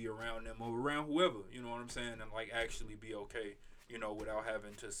able to be around them or around whoever, you know what I'm saying, and like actually be okay, without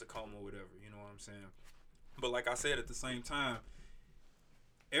having to succumb or whatever, you know what I'm saying. But like I said, at the same time,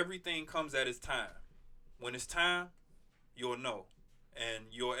 everything comes at its time. When it's time, you'll know and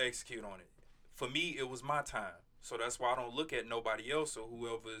you'll execute on it. For me, it was my time. So that's why I don't look at nobody else or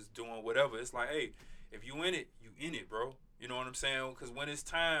whoever is doing whatever. It's like, hey, if you in it, you in it, bro. You know what I'm saying? Because when it's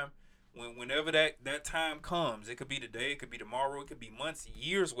time, whenever that time comes, it could be today, it could be tomorrow, it could be months,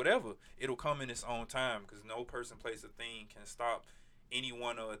 years, whatever. It'll come in its own time, because no person, place, or thing can stop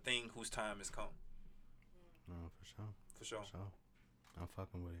anyone or a thing whose time has come. For sure. I'm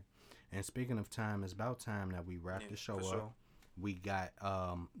fucking with it. And speaking of time, it's about time that we wrap the show up. Sure. We got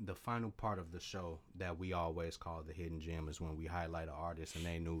the final part of the show that we always call the hidden gem, is when we highlight an artist and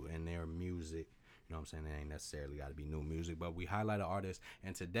their music. You know what I'm saying? It ain't necessarily got to be new music, but we highlight an artist.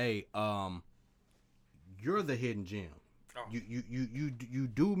 And today, you're the hidden gem. Oh. You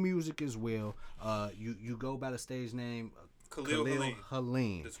do music as well. You go by the stage name Khalil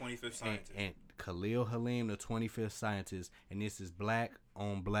Halim, the 25th scientist. And Khalil Halim, the 25th scientist. And this is Black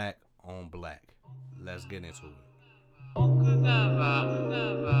on Black on Black. Let's get into it.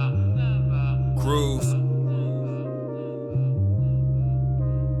 Groove.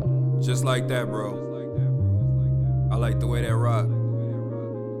 Just like that, bro. I like the way that rock.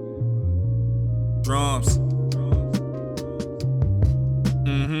 Drums.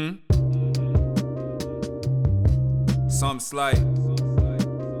 Some slight.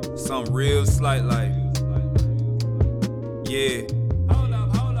 Some real slight like. Yeah.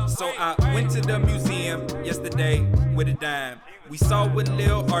 So I went to the museum yesterday with a dime. We saw a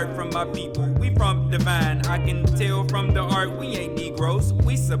little art from my people. We from divine. I can tell from the art we ain't Negroes.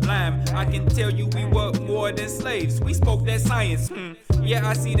 We sublime. I can tell you we were more than slaves. We spoke that science. Yeah,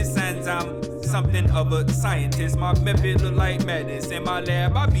 I see the signs, I'm something of a scientist. My method look like madness. In my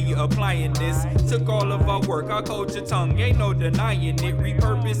lab, I be applying this. Took all of our work, I coach your tongue, ain't no denying it.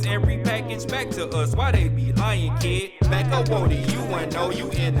 Repurpose and repackage back to us. Why they be lying, kid? Back up, Wody, you ain't know you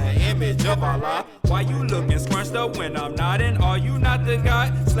in the image of Allah. Why you looking scrunched up when I'm not? And are you not the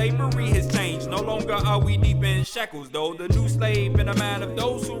God? Slavery has changed. No longer are we deep in shackles, though. The new slave in the mind of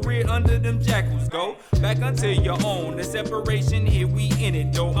those who rear under them jackals. Go back unto your own. The separation here, we in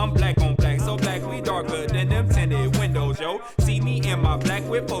it, though. I'm black on black, so black we darker than them tinted windows, yo. See me in my black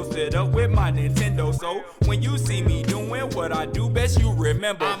whip posted up with my Nintendo. So when you see me doing what I do best, you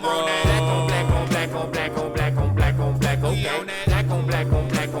remember, I'm bro. on that black on black on black on black on black on black on black, okay. Black on black on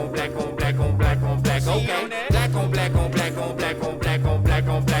black on black on black on black on black, okay. Black on black on black on black on black on black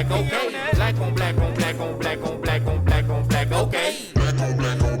on black, okay. Black on black on black on black on black on black on black, okay. Black on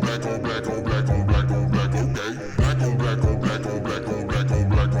black on black on black on black on black on black, okay. Black on black on black on black on black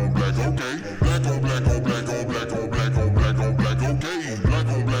on black on black, okay. Black on black on black on black on black on black on black, okay. Black on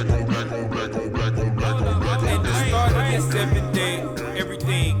black on black on black on black on black on black. At the start of this 7th day,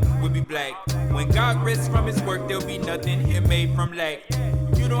 everything will be black. When God rests from his work, there'll be nothing here made from lack.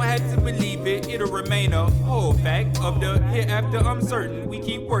 You don't have to believe it, it'll remain a whole fact. Of the hereafter, I'm certain we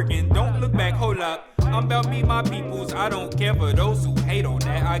keep working, don't look back, hold up. I'm about me, my peoples, I don't care for those who hate on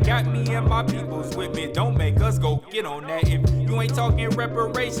that. I got me and my peoples with me, don't make us go get on that. If you ain't talking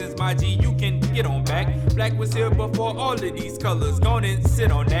reparations, my G, you can get on back. Black was here before all of these colors, go on and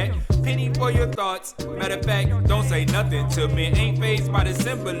sit on that. Penny for your thoughts, matter of fact, don't say nothing to me. Ain't fazed by the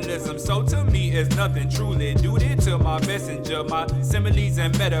symbolism, so to me it's nothing truly. Dude it to my messenger, my similes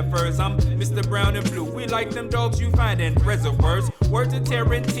and metaphors. I'm Mr. Brown and Blue, we like them dogs you find in reservoirs. Word to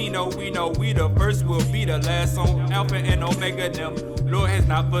Tarantino, we know we the first, will be the last on Alpha and Omega them. Lord has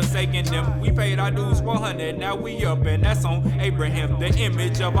not forsaken them. We paid our dues 400, now we up and that's on Abraham, the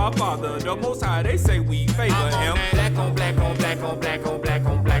image of our father, the Most High. They say we favor him. Black on black on black on black on black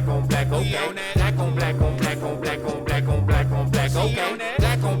on black on black, okay. Black on black on black on black on black on black on black, okay.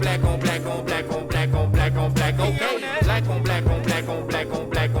 Black on black on black on black on black on black on black, okay. Black on black on black on black on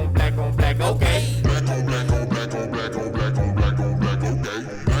black on black on black, okay. Black on black on black on black on black on black on black, okay. Black on black on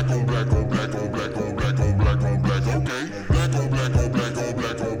black on black on black on black on black, okay. Black on black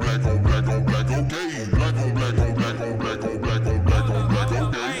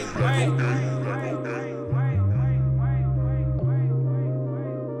on black on black on black on black on black, okay. Black on black on black on black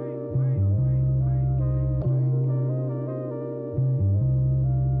on black on black on black, okay.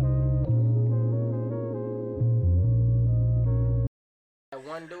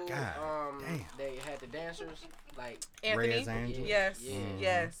 One dude, God damn. they had the dancers, like Anthony, Reyes Angel? yes, Yeah.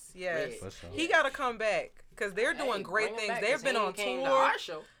 yes, yes. For sure. He got to come back because they're doing hey, great bring him things. back, They've 'cause been he on came to tour. our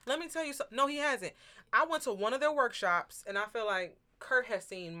show. Let me tell you something. No, he hasn't. I went to one of their workshops, and I feel like Curt has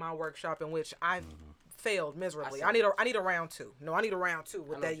seen my workshop in which I failed miserably. I need a round two. No, I need a round two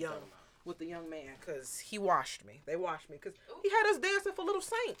with that young, with the young man, because he washed me. They washed me because he had us dancing for Little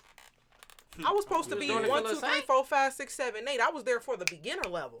Saint. I was supposed to be doing it for 1, 2, Lil 3, Saint? 4, 5, 6, 7, 8. I was there for the beginner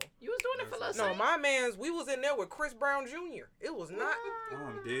level. You was doing it for us. No, my man's. We was in there with Chris Brown Jr. It was not. Oh,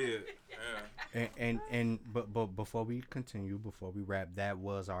 I'm dead. Yeah. But before we continue, before we wrap, that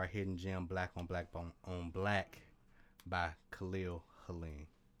was our hidden gem, Black on Black on Black by Khalil Halim.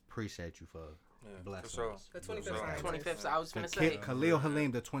 Appreciate you for blessing sure. us. The 25th Scientist. 25th. I was finna say. Khalil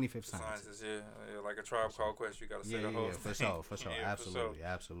Halim, the 25th scientist. Sciences, yeah, like a Tribe Called Quest. You gotta say Yeah, the whole yeah, for thing. sure, Yeah, absolutely.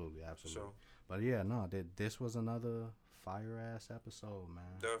 sure. But yeah, no, this was another fire ass episode, man.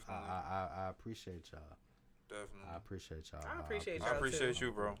 Definitely. I appreciate y'all. Definitely. I appreciate y'all. I appreciate I y'all appreciate too.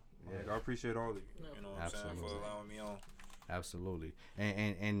 you, bro. Yeah. Like, I appreciate all of you. You know what I'm saying, Absolutely. for allowing me on. Absolutely.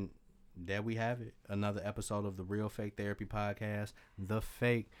 And there we have it. Another episode of the Real Fake Therapy Podcast. The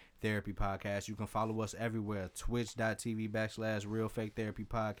Fake Therapy Podcast. You can follow us everywhere. Twitch.tv/Real Fake Therapy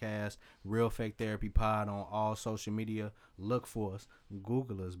Podcast. Real Fake Therapy Pod on all social media. Look for us.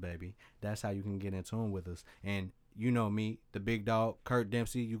 Google us, baby. That's how you can get in tune with us. And you know me, the big dog, Curt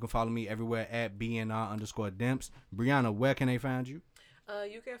Dempsey. You can follow me everywhere at BNR_Demps. Briana, where can they find you?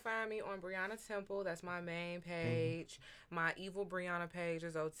 You can find me on Briana Temple. That's my main page. My Evil Briana page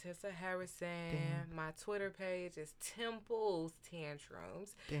is Otissa Harrison. My Twitter page is Temple's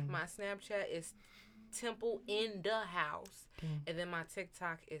Tantrums. My Snapchat is Temple in the House. And then my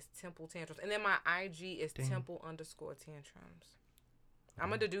TikTok is Temple Tantrums. And then my IG is Temple_Tantrums. I'm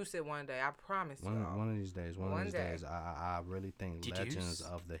going to deduce it one day. I promise you. One of these days. One of these day. days. I really think Deduce? Legends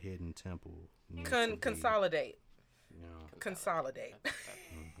of the Hidden Temple needs to be, Consolidate. you know, consolidate.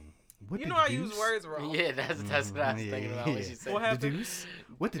 what You the know I deuce? use words wrong. Yeah, that's what I was thinking about when she said. What happened? The deuce?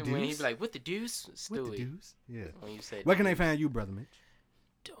 What the When he deuce? be like, "What the deuce, What the Stewie?" deuce? Yeah. When you said, Where can they find you, Brother Mitch?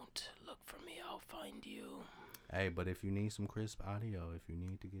 I'll find you. Hey, but if you need some crisp audio, if you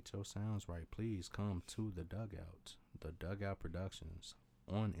need to get your sounds right, please come to the Dugout, the Dugout Productions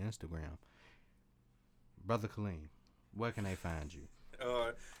on Instagram. Brother Khalil, where can they find you?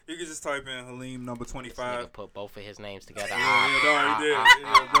 You can just type in Halim number 25. This nigga put both of his names together.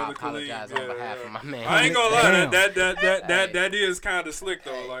 I apologize on behalf of my man. I ain't gonna lie, that is kind of slick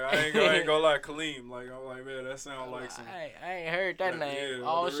though. Like I ain't gonna lie, Khalil. Like I'm like, man, that sound like some. I ain't heard that name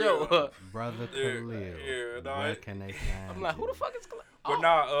all the show. real. Brother Khalil, where can they find I'm like, who the fuck is Khalil? But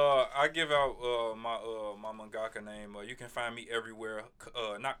I give out my mangaka name. You can find me everywhere.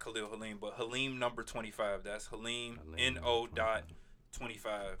 Not Khalil Halim, but Halim number 25. That's Halim NO.25.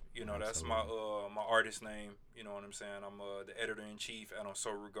 You know, that's my artist name. You know what I'm saying? I'm the editor in chief at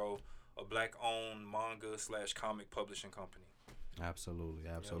Sorugo, a black owned manga / comic publishing company. Absolutely.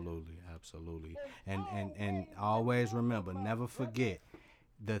 And always remember, never forget,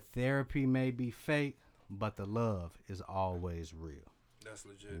 the therapy may be fake, but the love is always real. That's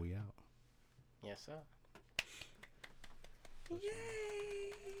legit. We out. Yes, sir.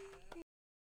 Yay.